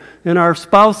children and our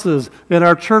spouses and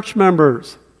our church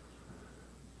members.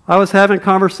 I was having a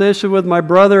conversation with my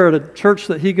brother at a church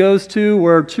that he goes to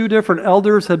where two different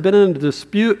elders had been in a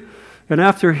dispute, and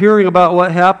after hearing about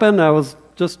what happened, I was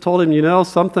just told him,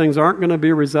 some things aren't going to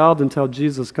be resolved until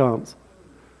Jesus comes.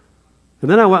 And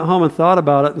then I went home and thought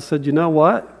about it and said, you know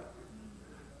what?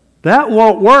 That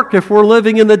won't work if we're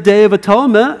living in the Day of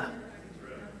Atonement.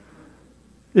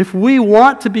 If we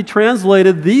want to be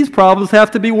translated, these problems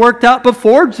have to be worked out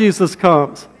before Jesus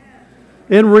comes.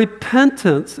 And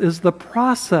repentance is the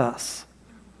process.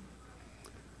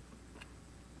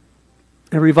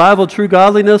 A revival of true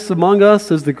godliness among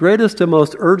us is the greatest and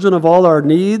most urgent of all our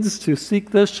needs. To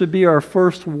seek this should be our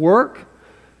first work.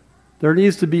 There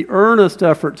needs to be earnest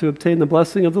effort to obtain the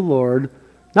blessing of the Lord,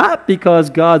 not because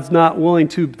God's not willing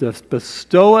to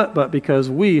bestow it, but because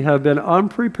we have been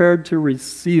unprepared to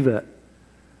receive it.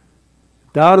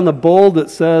 Down in the bold it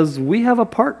says, we have a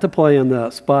part to play in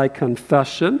this by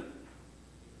confession,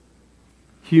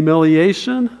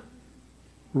 humiliation,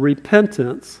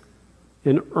 repentance,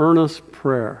 and earnest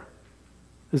prayer.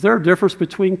 Is there a difference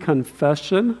between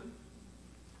confession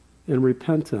and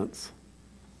repentance?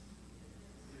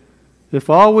 If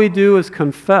all we do is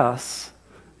confess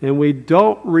and we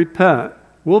don't repent,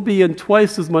 we'll be in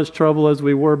twice as much trouble as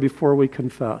we were before we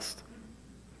confessed.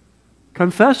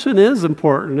 Confession is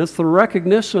important. It's the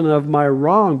recognition of my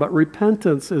wrong, but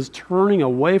repentance is turning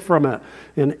away from it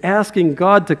and asking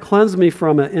God to cleanse me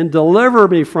from it and deliver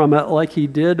me from it like he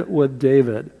did with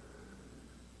David.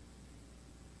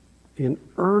 In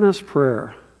earnest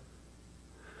prayer.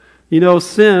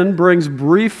 Sin brings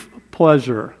brief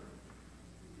pleasure,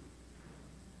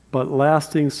 but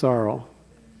lasting sorrow.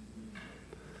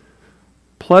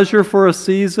 Pleasure for a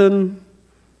season,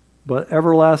 but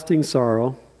everlasting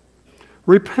sorrow.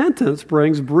 Repentance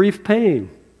brings brief pain,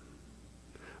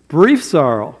 brief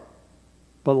sorrow,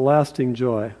 but lasting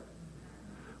joy.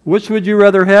 Which would you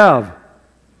rather have?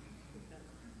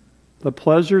 The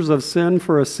pleasures of sin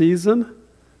for a season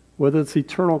with its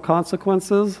eternal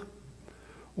consequences,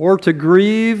 or to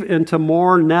grieve and to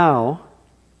mourn now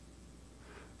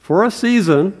for a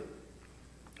season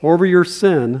over your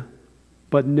sin,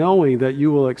 but knowing that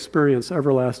you will experience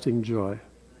everlasting joy?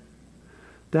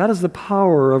 That is the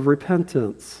power of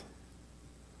repentance.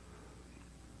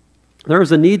 There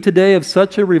is a need today of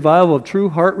such a revival of true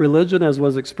heart religion as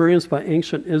was experienced by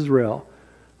ancient Israel.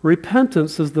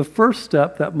 Repentance is the first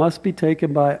step that must be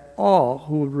taken by all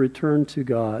who would return to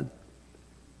God.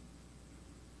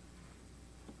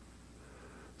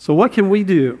 So what can we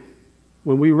do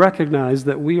when we recognize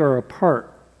that we are a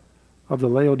part of the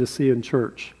Laodicean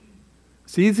church?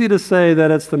 It's easy to say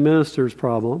that it's the minister's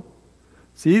problem.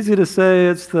 It's easy to say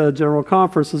it's the General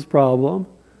Conference's problem.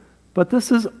 But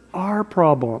this is our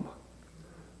problem.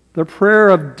 The prayer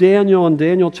of Daniel in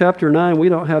Daniel chapter 9, we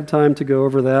don't have time to go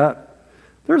over that.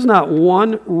 There's not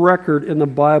one record in the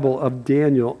Bible of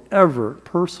Daniel ever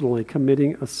personally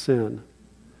committing a sin.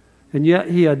 And yet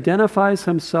he identifies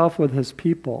himself with his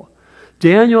people.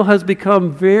 Daniel has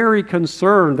become very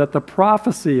concerned that the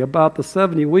prophecy about the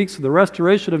 70 weeks of the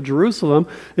restoration of Jerusalem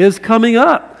is coming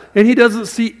up. And he doesn't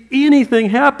see anything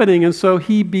happening. And so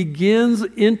he begins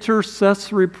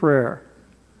intercessory prayer.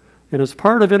 And as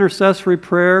part of intercessory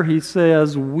prayer, he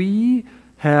says, we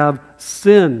have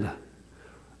sinned.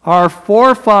 Our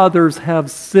forefathers have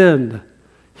sinned.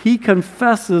 He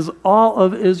confesses all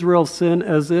of Israel's sin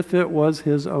as if it was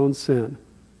his own sin.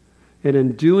 And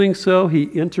in doing so, he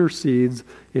intercedes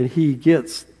and he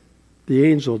gets the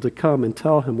angel to come and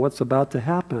tell him what's about to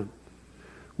happen.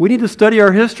 We need to study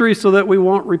our history so that we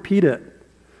won't repeat it.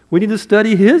 We need to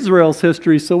study Israel's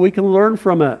history so we can learn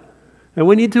from it. And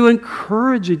we need to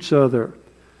encourage each other.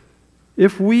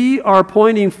 If we are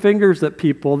pointing fingers at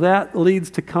people, that leads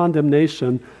to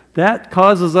condemnation. That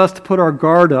causes us to put our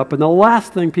guard up. And the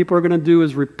last thing people are going to do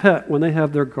is repent when they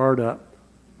have their guard up.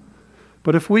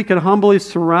 But if we can humbly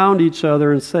surround each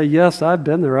other and say, yes, I've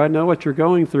been there, I know what you're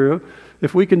going through.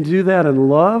 If we can do that in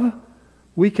love,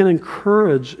 we can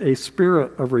encourage a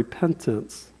spirit of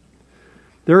repentance.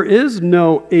 There is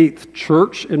no eighth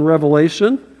church in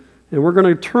Revelation. And we're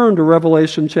going to turn to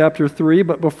Revelation chapter 3.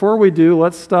 But before we do,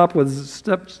 let's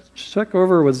check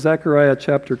over with Zechariah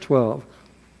chapter 12.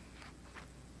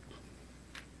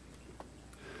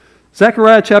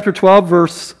 Zechariah chapter 12,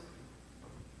 verse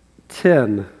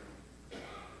 10.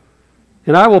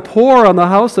 And I will pour on the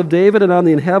house of David and on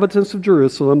the inhabitants of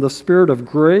Jerusalem the spirit of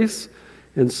grace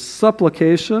and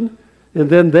supplication, and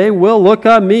then they will look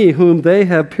on me whom they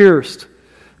have pierced.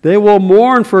 They will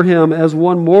mourn for him as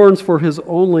one mourns for his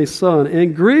only son,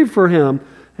 and grieve for him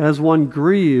as one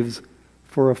grieves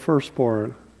for a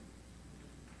firstborn.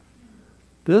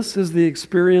 This is the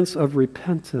experience of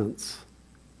repentance.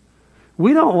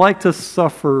 We don't like to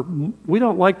suffer. We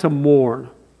don't like to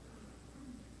mourn.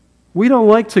 We don't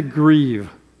like to grieve.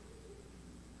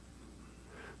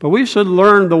 But we should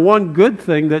learn the one good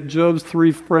thing that Job's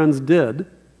three friends did.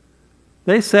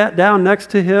 They sat down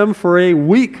next to him for a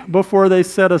week before they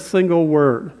said a single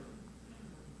word.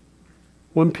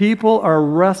 When people are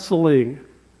wrestling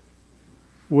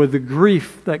with the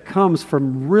grief that comes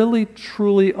from really,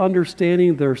 truly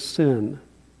understanding their sin,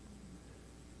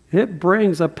 it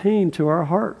brings a pain to our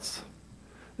hearts.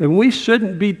 And we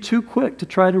shouldn't be too quick to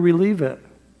try to relieve it.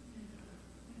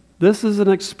 This is an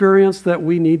experience that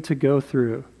we need to go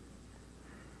through.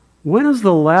 When is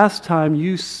the last time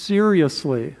you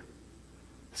seriously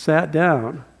sat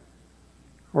down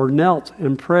or knelt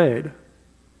and prayed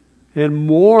and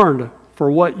mourned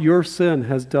for what your sin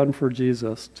has done for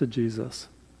Jesus, to Jesus?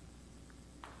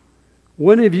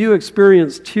 When have you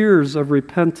experienced tears of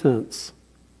repentance?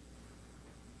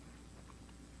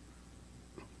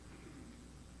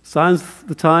 Signs of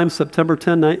the Times, September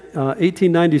 10,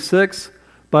 1896.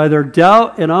 By their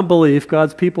doubt and unbelief,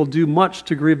 God's people do much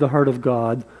to grieve the heart of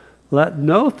God. Let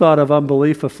no thought of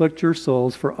unbelief afflict your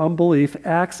souls, for unbelief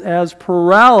acts as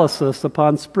paralysis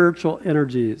upon spiritual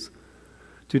energies.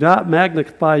 Do not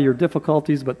magnify your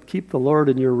difficulties, but keep the Lord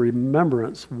in your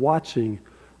remembrance, watching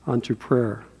unto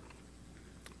prayer.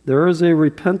 There is a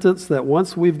repentance that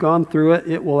once we've gone through it,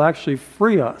 it will actually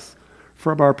free us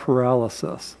from our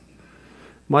paralysis.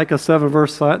 Micah 7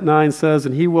 verse 9 says,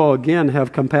 and he will again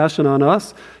have compassion on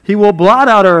us. He will blot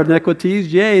out our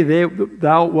iniquities. Yea,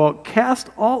 thou wilt cast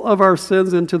all of our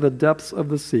sins into the depths of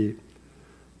the sea.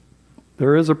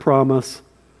 There is a promise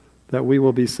that we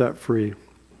will be set free.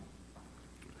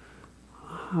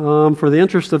 For the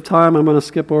interest of time, I'm going to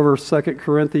skip over 2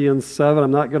 Corinthians 7.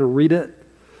 I'm not going to read it.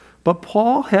 But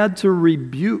Paul had to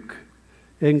rebuke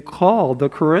and called the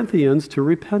Corinthians to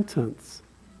repentance.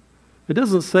 It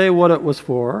doesn't say what it was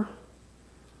for,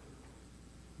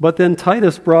 but then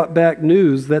Titus brought back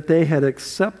news that they had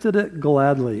accepted it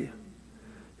gladly.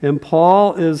 And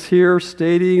Paul is here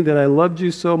stating that I loved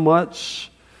you so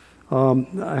much.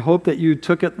 I hope that you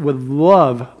took it with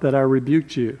love that I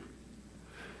rebuked you.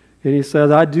 And he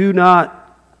says, I do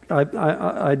not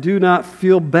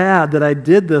feel bad that I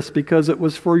did this because it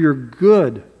was for your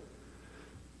good.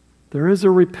 There is a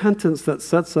repentance that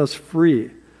sets us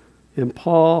free. And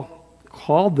Paul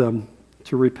called them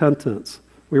to repentance.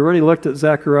 We already looked at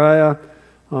Zechariah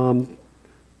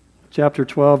chapter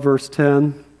 12, verse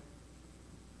 10.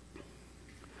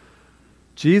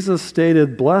 Jesus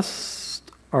stated,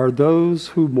 "Blessed are those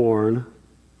who mourn,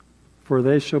 for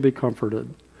they shall be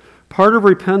comforted." Part of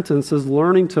repentance is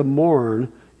learning to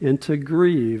mourn and to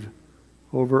grieve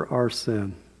over our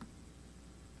sin.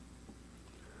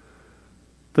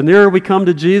 The nearer we come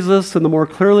to Jesus and the more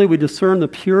clearly we discern the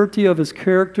purity of his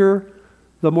character,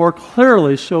 the more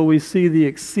clearly shall we see the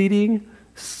exceeding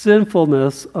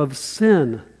sinfulness of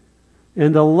sin,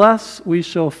 and the less we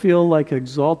shall feel like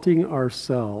exalting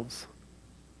ourselves.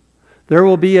 There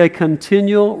will be a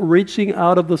continual reaching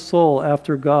out of the soul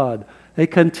after God, a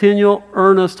continual,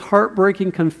 earnest,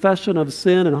 heartbreaking confession of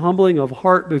sin and humbling of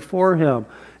heart before him.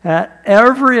 At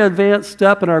every advanced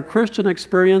step in our Christian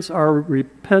experience, our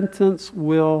repentance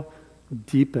will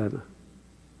deepen.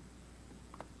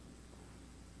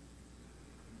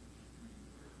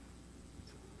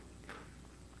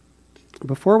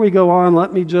 Before we go on,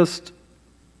 let me just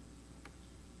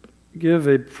give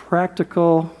a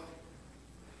practical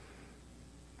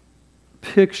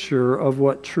picture of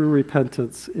what true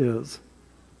repentance is.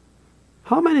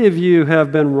 How many of you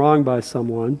have been wronged by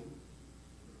someone?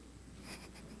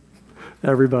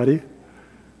 Everybody.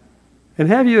 And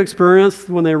have you experienced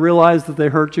when they realized that they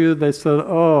hurt you, they said,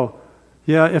 "Oh,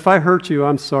 yeah, if I hurt you,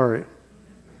 I'm sorry."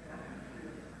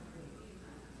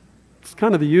 It's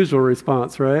kind of the usual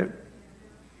response, right?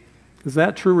 Is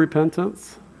that true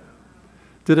repentance?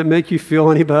 Did it make you feel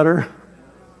any better?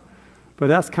 But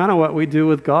that's kind of what we do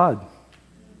with God.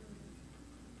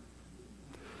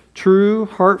 True,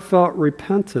 heartfelt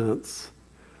repentance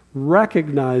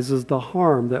recognizes the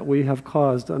harm that we have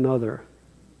caused another.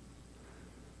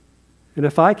 And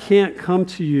if I can't come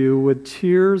to you with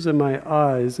tears in my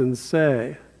eyes and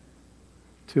say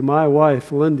to my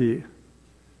wife, Lindy,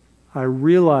 I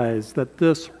realize that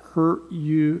this hurt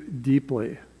you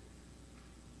deeply,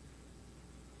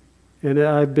 and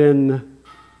I've been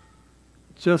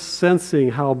just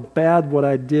sensing how bad what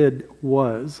I did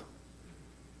was,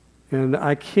 and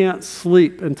I can't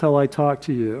sleep until I talk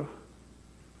to you.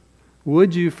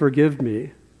 Would you forgive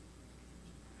me?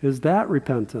 Is that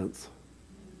repentance?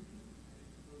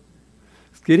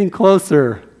 It's getting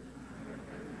closer.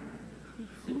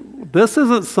 This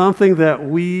isn't something that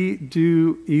we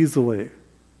do easily.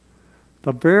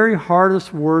 The very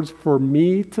hardest words for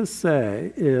me to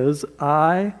say is,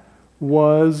 I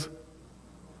was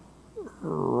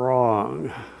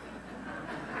wrong.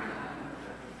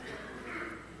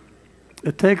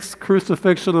 It takes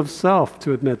crucifixion of self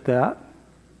to admit that.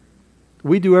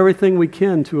 We do everything we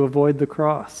can to avoid the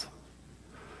cross.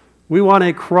 We want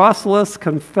a crossless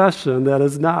confession that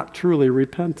is not truly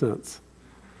repentance.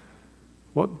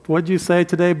 What'd you say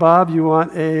today, Bob? You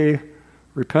want a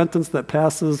repentance that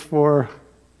passes for,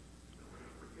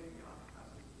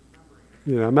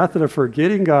 a method of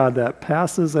forgetting God that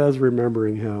passes as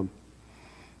remembering him.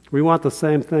 We want the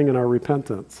same thing in our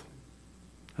repentance.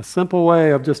 A simple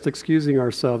way of just excusing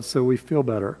ourselves so we feel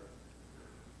better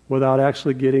without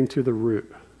actually getting to the root.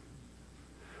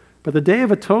 But the Day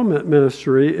of Atonement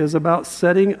ministry is about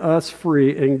setting us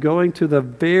free and going to the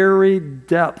very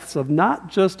depths of not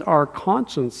just our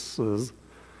consciences,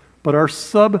 but our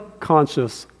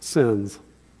subconscious sins.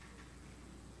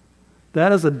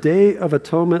 That is a Day of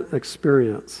Atonement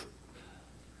experience.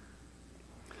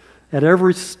 At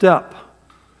every step,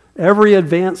 every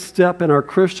advanced step in our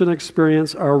Christian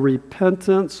experience, our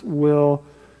repentance will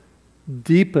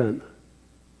deepen.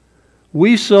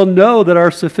 We shall know that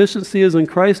our sufficiency is in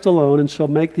Christ alone and shall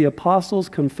make the apostles'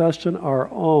 confession our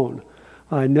own.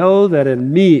 I know that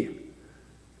in me,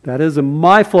 that is in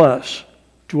my flesh,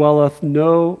 dwelleth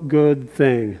no good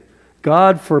thing.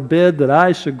 God forbid that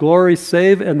I should glory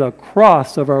save in the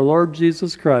cross of our Lord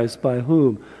Jesus Christ, by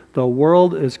whom the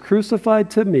world is crucified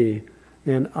to me,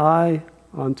 and I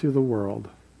unto the world.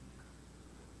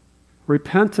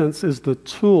 Repentance is the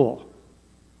tool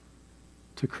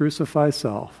to crucify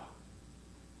self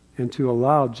and to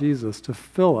allow Jesus to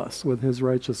fill us with his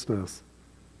righteousness.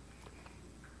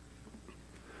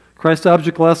 Christ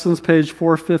Object Lessons, page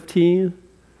 415.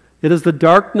 It is the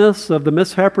darkness of the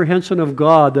misapprehension of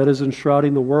God that is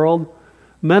enshrouding the world.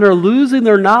 Men are losing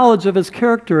their knowledge of His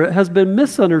character. It has been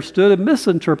misunderstood and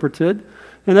misinterpreted.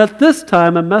 And at this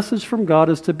time, a message from God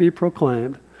is to be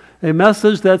proclaimed. A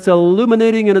message that's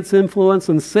illuminating in its influence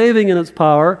and saving in its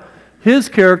power. His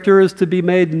character is to be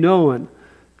made known.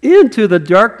 Into the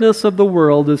darkness of the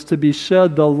world is to be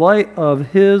shed the light of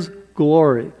His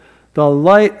glory, the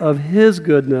light of His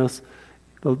goodness,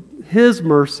 His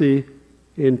mercy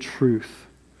in truth.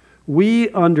 We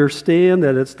understand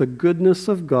that it's the goodness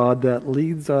of God that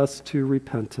leads us to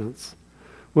repentance.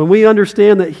 When we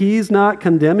understand that He's not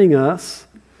condemning us,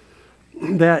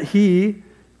 that He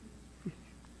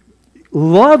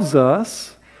loves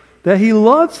us, that He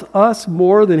loves us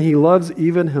more than He loves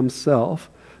even Himself,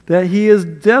 that He is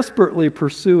desperately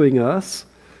pursuing us,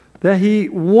 that He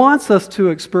wants us to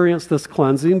experience this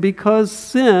cleansing because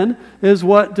sin is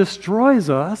what destroys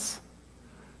us,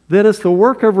 then it's the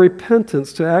work of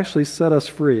repentance to actually set us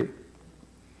free.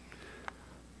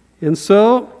 And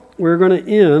so we're going to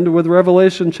end with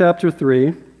Revelation chapter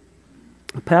 3,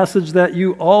 a passage that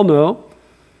you all know,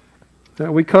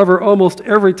 that we cover almost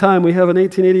every time we have an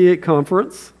 1888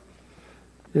 conference,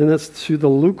 and that's to the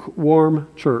lukewarm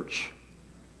church.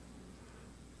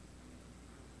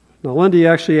 Now, Lindy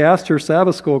actually asked her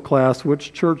Sabbath school class,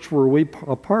 which church were we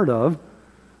a part of?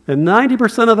 And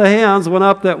 90% of the hands went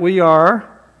up that we are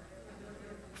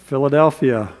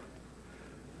Philadelphia.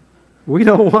 We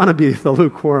don't want to be the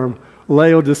lukewarm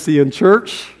Laodicean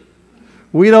church.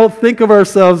 We don't think of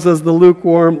ourselves as the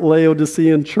lukewarm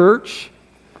Laodicean church.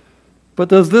 But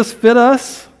does this fit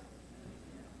us?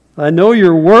 I know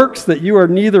your works, that you are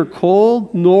neither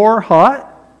cold nor hot.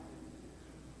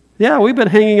 Yeah, we've been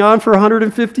hanging on for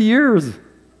 150 years.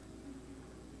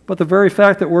 But the very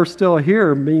fact that we're still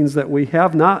here means that we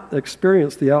have not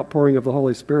experienced the outpouring of the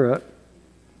Holy Spirit.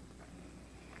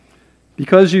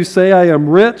 Because you say, I am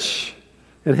rich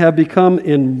and have become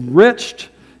enriched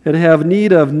and have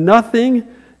need of nothing,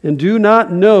 and do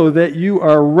not know that you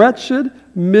are wretched,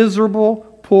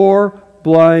 miserable, poor,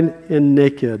 blind, and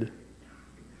naked.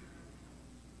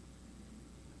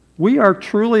 We are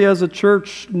truly, as a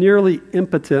church, nearly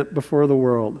impotent before the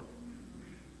world.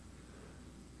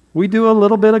 We do a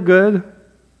little bit of good.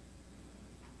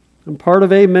 And part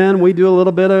of Amen, we do a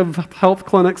little bit of health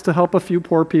clinics to help a few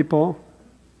poor people.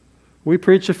 We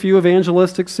preach a few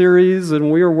evangelistic series,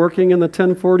 and we are working in the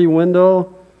 1040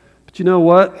 window. But you know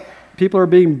what? People are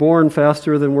being born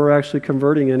faster than we're actually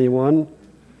converting anyone.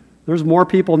 There's more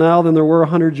people now than there were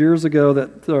 100 years ago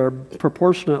that are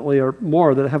proportionately or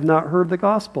more that have not heard the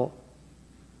gospel.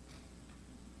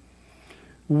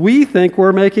 We think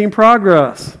we're making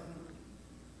progress.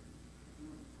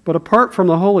 But apart from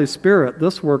the Holy Spirit,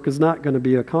 this work is not going to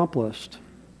be accomplished.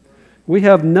 We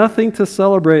have nothing to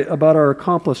celebrate about our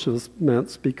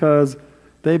accomplishments because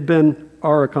they've been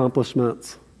our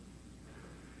accomplishments.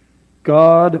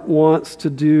 God wants to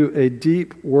do a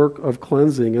deep work of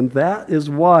cleansing, and that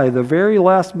is why the very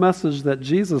last message that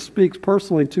Jesus speaks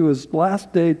personally to His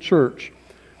last day church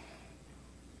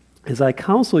is, I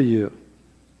counsel you.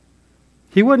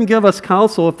 He wouldn't give us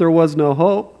counsel if there was no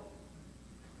hope.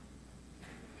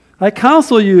 I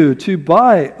counsel you to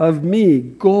buy of me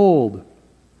gold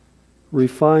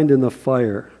refined in the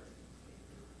fire,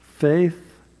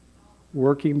 faith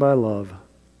working by love,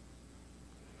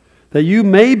 that you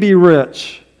may be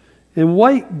rich in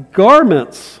white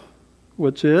garments,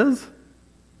 which is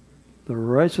the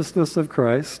righteousness of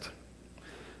Christ,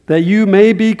 that you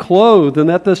may be clothed, and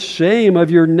that the shame of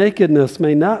your nakedness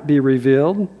may not be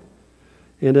revealed,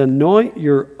 and anoint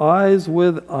your eyes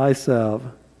with eye salve,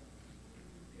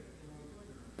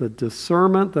 the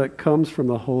discernment that comes from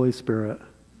the Holy Spirit.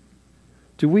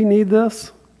 Do we need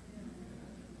this?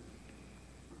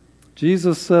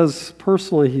 Jesus says,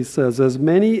 personally, He says, as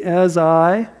many as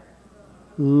I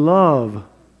love,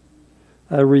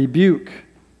 I rebuke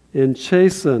and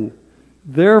chasten.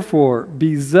 Therefore,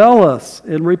 be zealous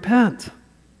and repent.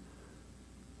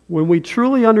 When we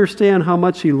truly understand how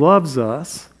much He loves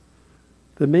us,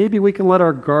 then maybe we can let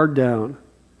our guard down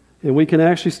and we can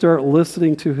actually start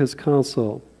listening to His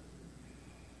counsel.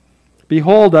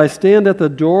 Behold, I stand at the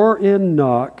door and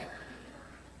knock.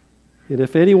 And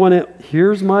if anyone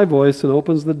hears my voice and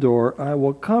opens the door, I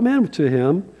will come in to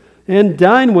him and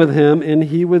dine with him, and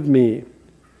he with me.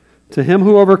 To him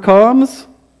who overcomes,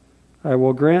 I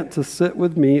will grant to sit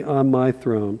with me on my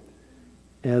throne,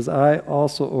 as I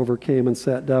also overcame and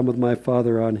sat down with my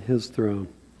Father on His throne.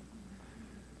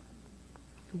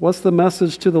 What's the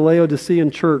message to the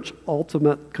Laodicean church?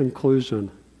 Ultimate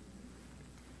conclusion.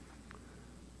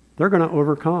 They're going to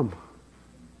overcome.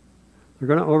 They're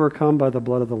going to overcome by the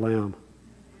blood of the Lamb.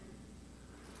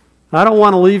 I don't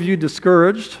want to leave you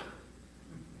discouraged.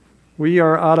 We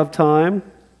are out of time.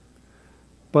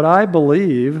 But I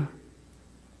believe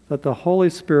that the Holy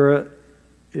Spirit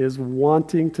is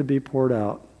wanting to be poured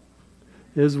out,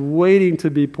 is waiting to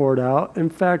be poured out, in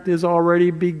fact, is already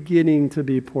beginning to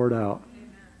be poured out.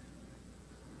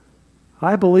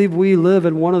 I believe we live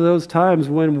in one of those times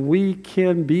when we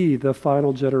can be the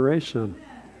final generation.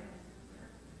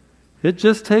 It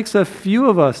just takes a few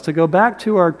of us to go back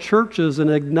to our churches and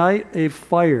ignite a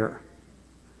fire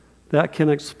that can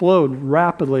explode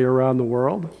rapidly around the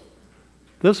world.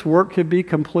 This work could be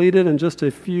completed in just a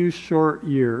few short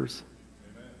years.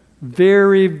 Amen.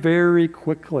 Very, very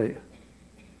quickly.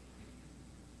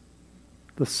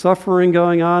 The suffering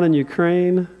going on in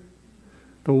Ukraine,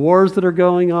 the wars that are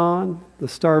going on, the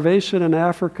starvation in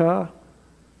Africa,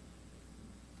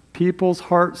 people's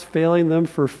hearts failing them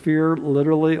for fear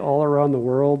literally all around the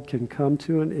world can come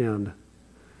to an end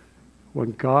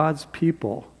when God's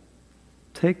people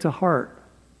take to heart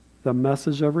the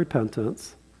message of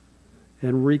repentance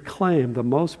and reclaim the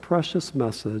most precious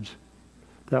message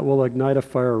that will ignite a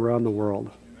fire around the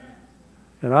world. Amen.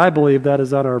 And I believe that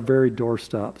is on our very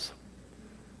doorsteps.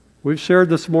 We've shared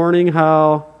this morning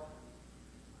how,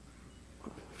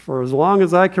 for as long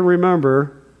as I can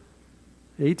remember,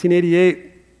 1888,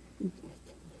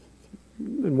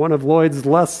 in one of Lloyd's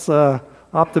less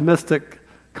optimistic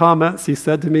comments, he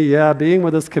said to me, "Yeah, being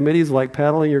with this committee is like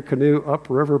paddling your canoe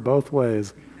upriver both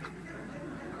ways."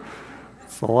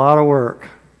 It's a lot of work.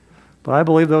 But I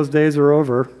believe those days are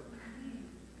over.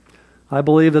 I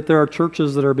believe that there are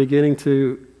churches that are beginning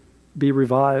to be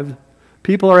revived.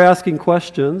 People are asking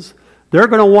questions. They're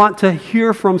going to want to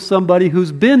hear from somebody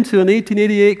who's been to an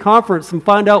 1888 conference and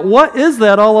find out, what is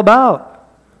that all about?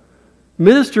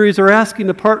 Ministries are asking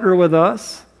to partner with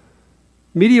us.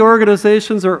 Media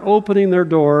organizations are opening their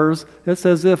doors. It's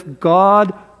as if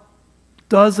God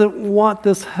doesn't want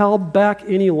this held back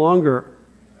any longer.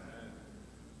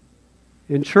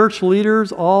 And church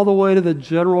leaders all the way to the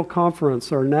General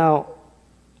Conference are now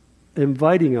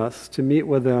inviting us to meet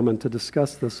with them and to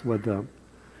discuss this with them.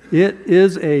 It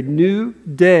is a new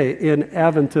day in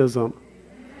Adventism.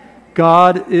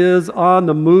 God is on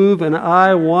the move, and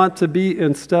I want to be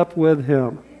in step with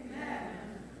Him.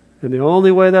 And the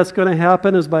only way that's going to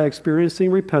happen is by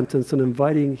experiencing repentance and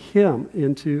inviting Him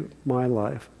into my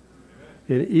life.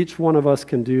 And each one of us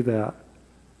can do that.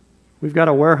 We've got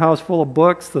a warehouse full of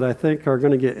books that I think are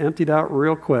going to get emptied out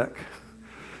real quick.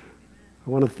 I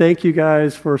want to thank you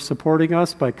guys for supporting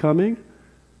us by coming. I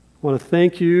want to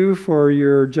thank you for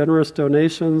your generous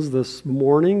donations this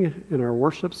morning in our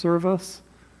worship service.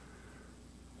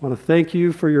 I want to thank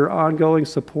you for your ongoing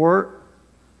support.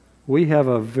 We have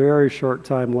a very short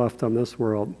time left on this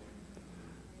world.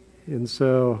 And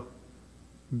so,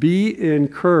 be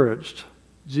encouraged.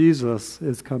 Jesus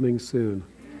is coming soon.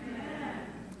 Amen.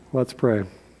 Let's pray.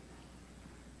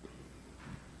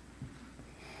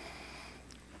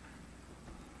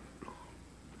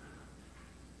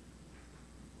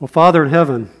 Well, Father in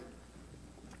heaven,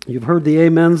 you've heard the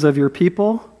amens of your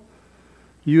people.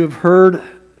 You have heard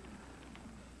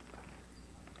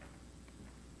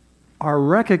our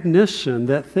recognition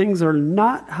that things are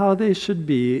not how they should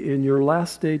be in your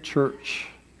last day church.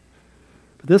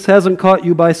 But this hasn't caught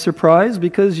you by surprise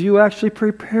because you actually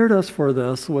prepared us for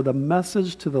this with a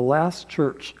message to the last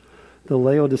church, the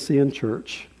Laodicean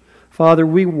church. Father,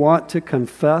 we want to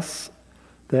confess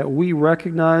that we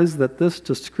recognize that this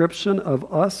description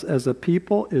of us as a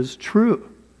people is true.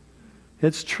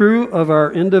 It's true of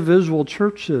our individual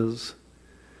churches.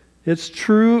 It's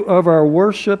true of our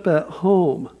worship at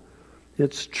home.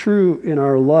 It's true in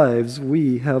our lives.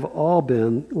 We have all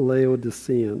been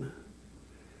Laodicean.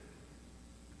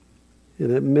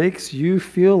 And it makes you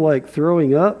feel like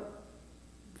throwing up.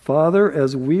 Father,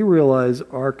 as we realize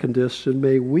our condition,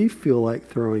 may we feel like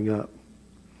throwing up.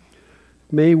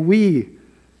 May we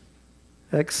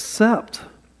accept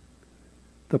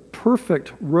the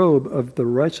perfect robe of the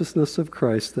righteousness of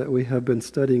Christ that we have been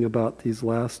studying about these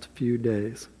last few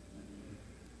days.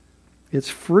 It's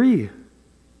free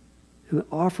and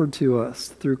offered to us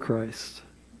through Christ.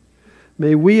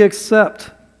 May we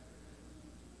accept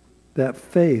that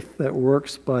faith that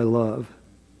works by love.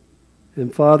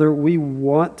 And Father, we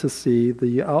want to see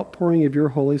the outpouring of your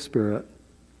Holy Spirit.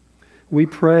 We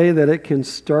pray that it can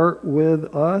start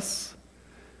with us,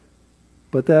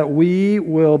 but that we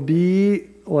will be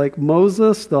like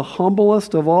Moses, the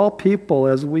humblest of all people,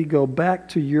 as we go back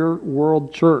to your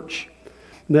world church.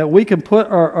 That we can put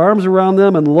our arms around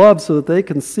them in love so that they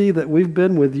can see that we've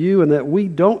been with you and that we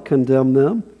don't condemn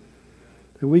them.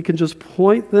 That we can just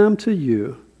point them to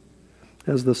you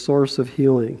as the source of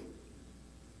healing.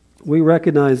 We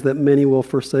recognize that many will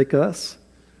forsake us,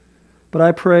 but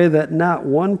I pray that not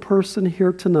one person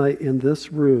here tonight in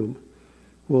this room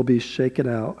will be shaken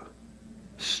out.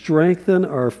 Strengthen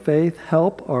our faith,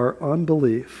 help our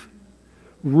unbelief.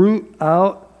 Root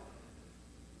out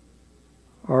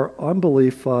our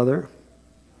unbelief, Father.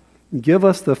 Give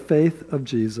us the faith of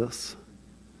Jesus.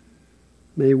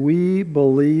 May we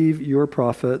believe your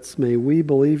prophets. May we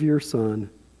believe your Son.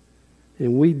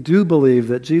 And we do believe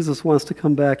that Jesus wants to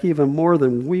come back even more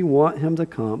than we want him to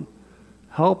come.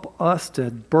 Help us to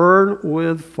burn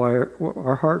with fire,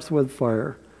 our hearts with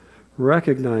fire,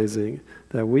 recognizing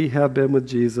that we have been with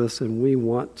Jesus and we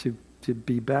want to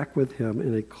be back with him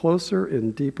in a closer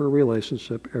and deeper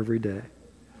relationship every day.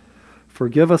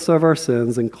 Forgive us of our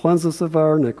sins and cleanse us of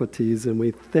our iniquities, and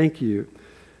we thank you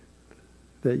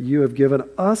that you have given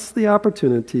us the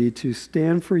opportunity to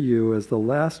stand for you as the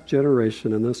last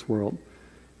generation in this world.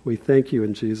 We thank you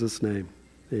in Jesus' name.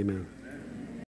 Amen.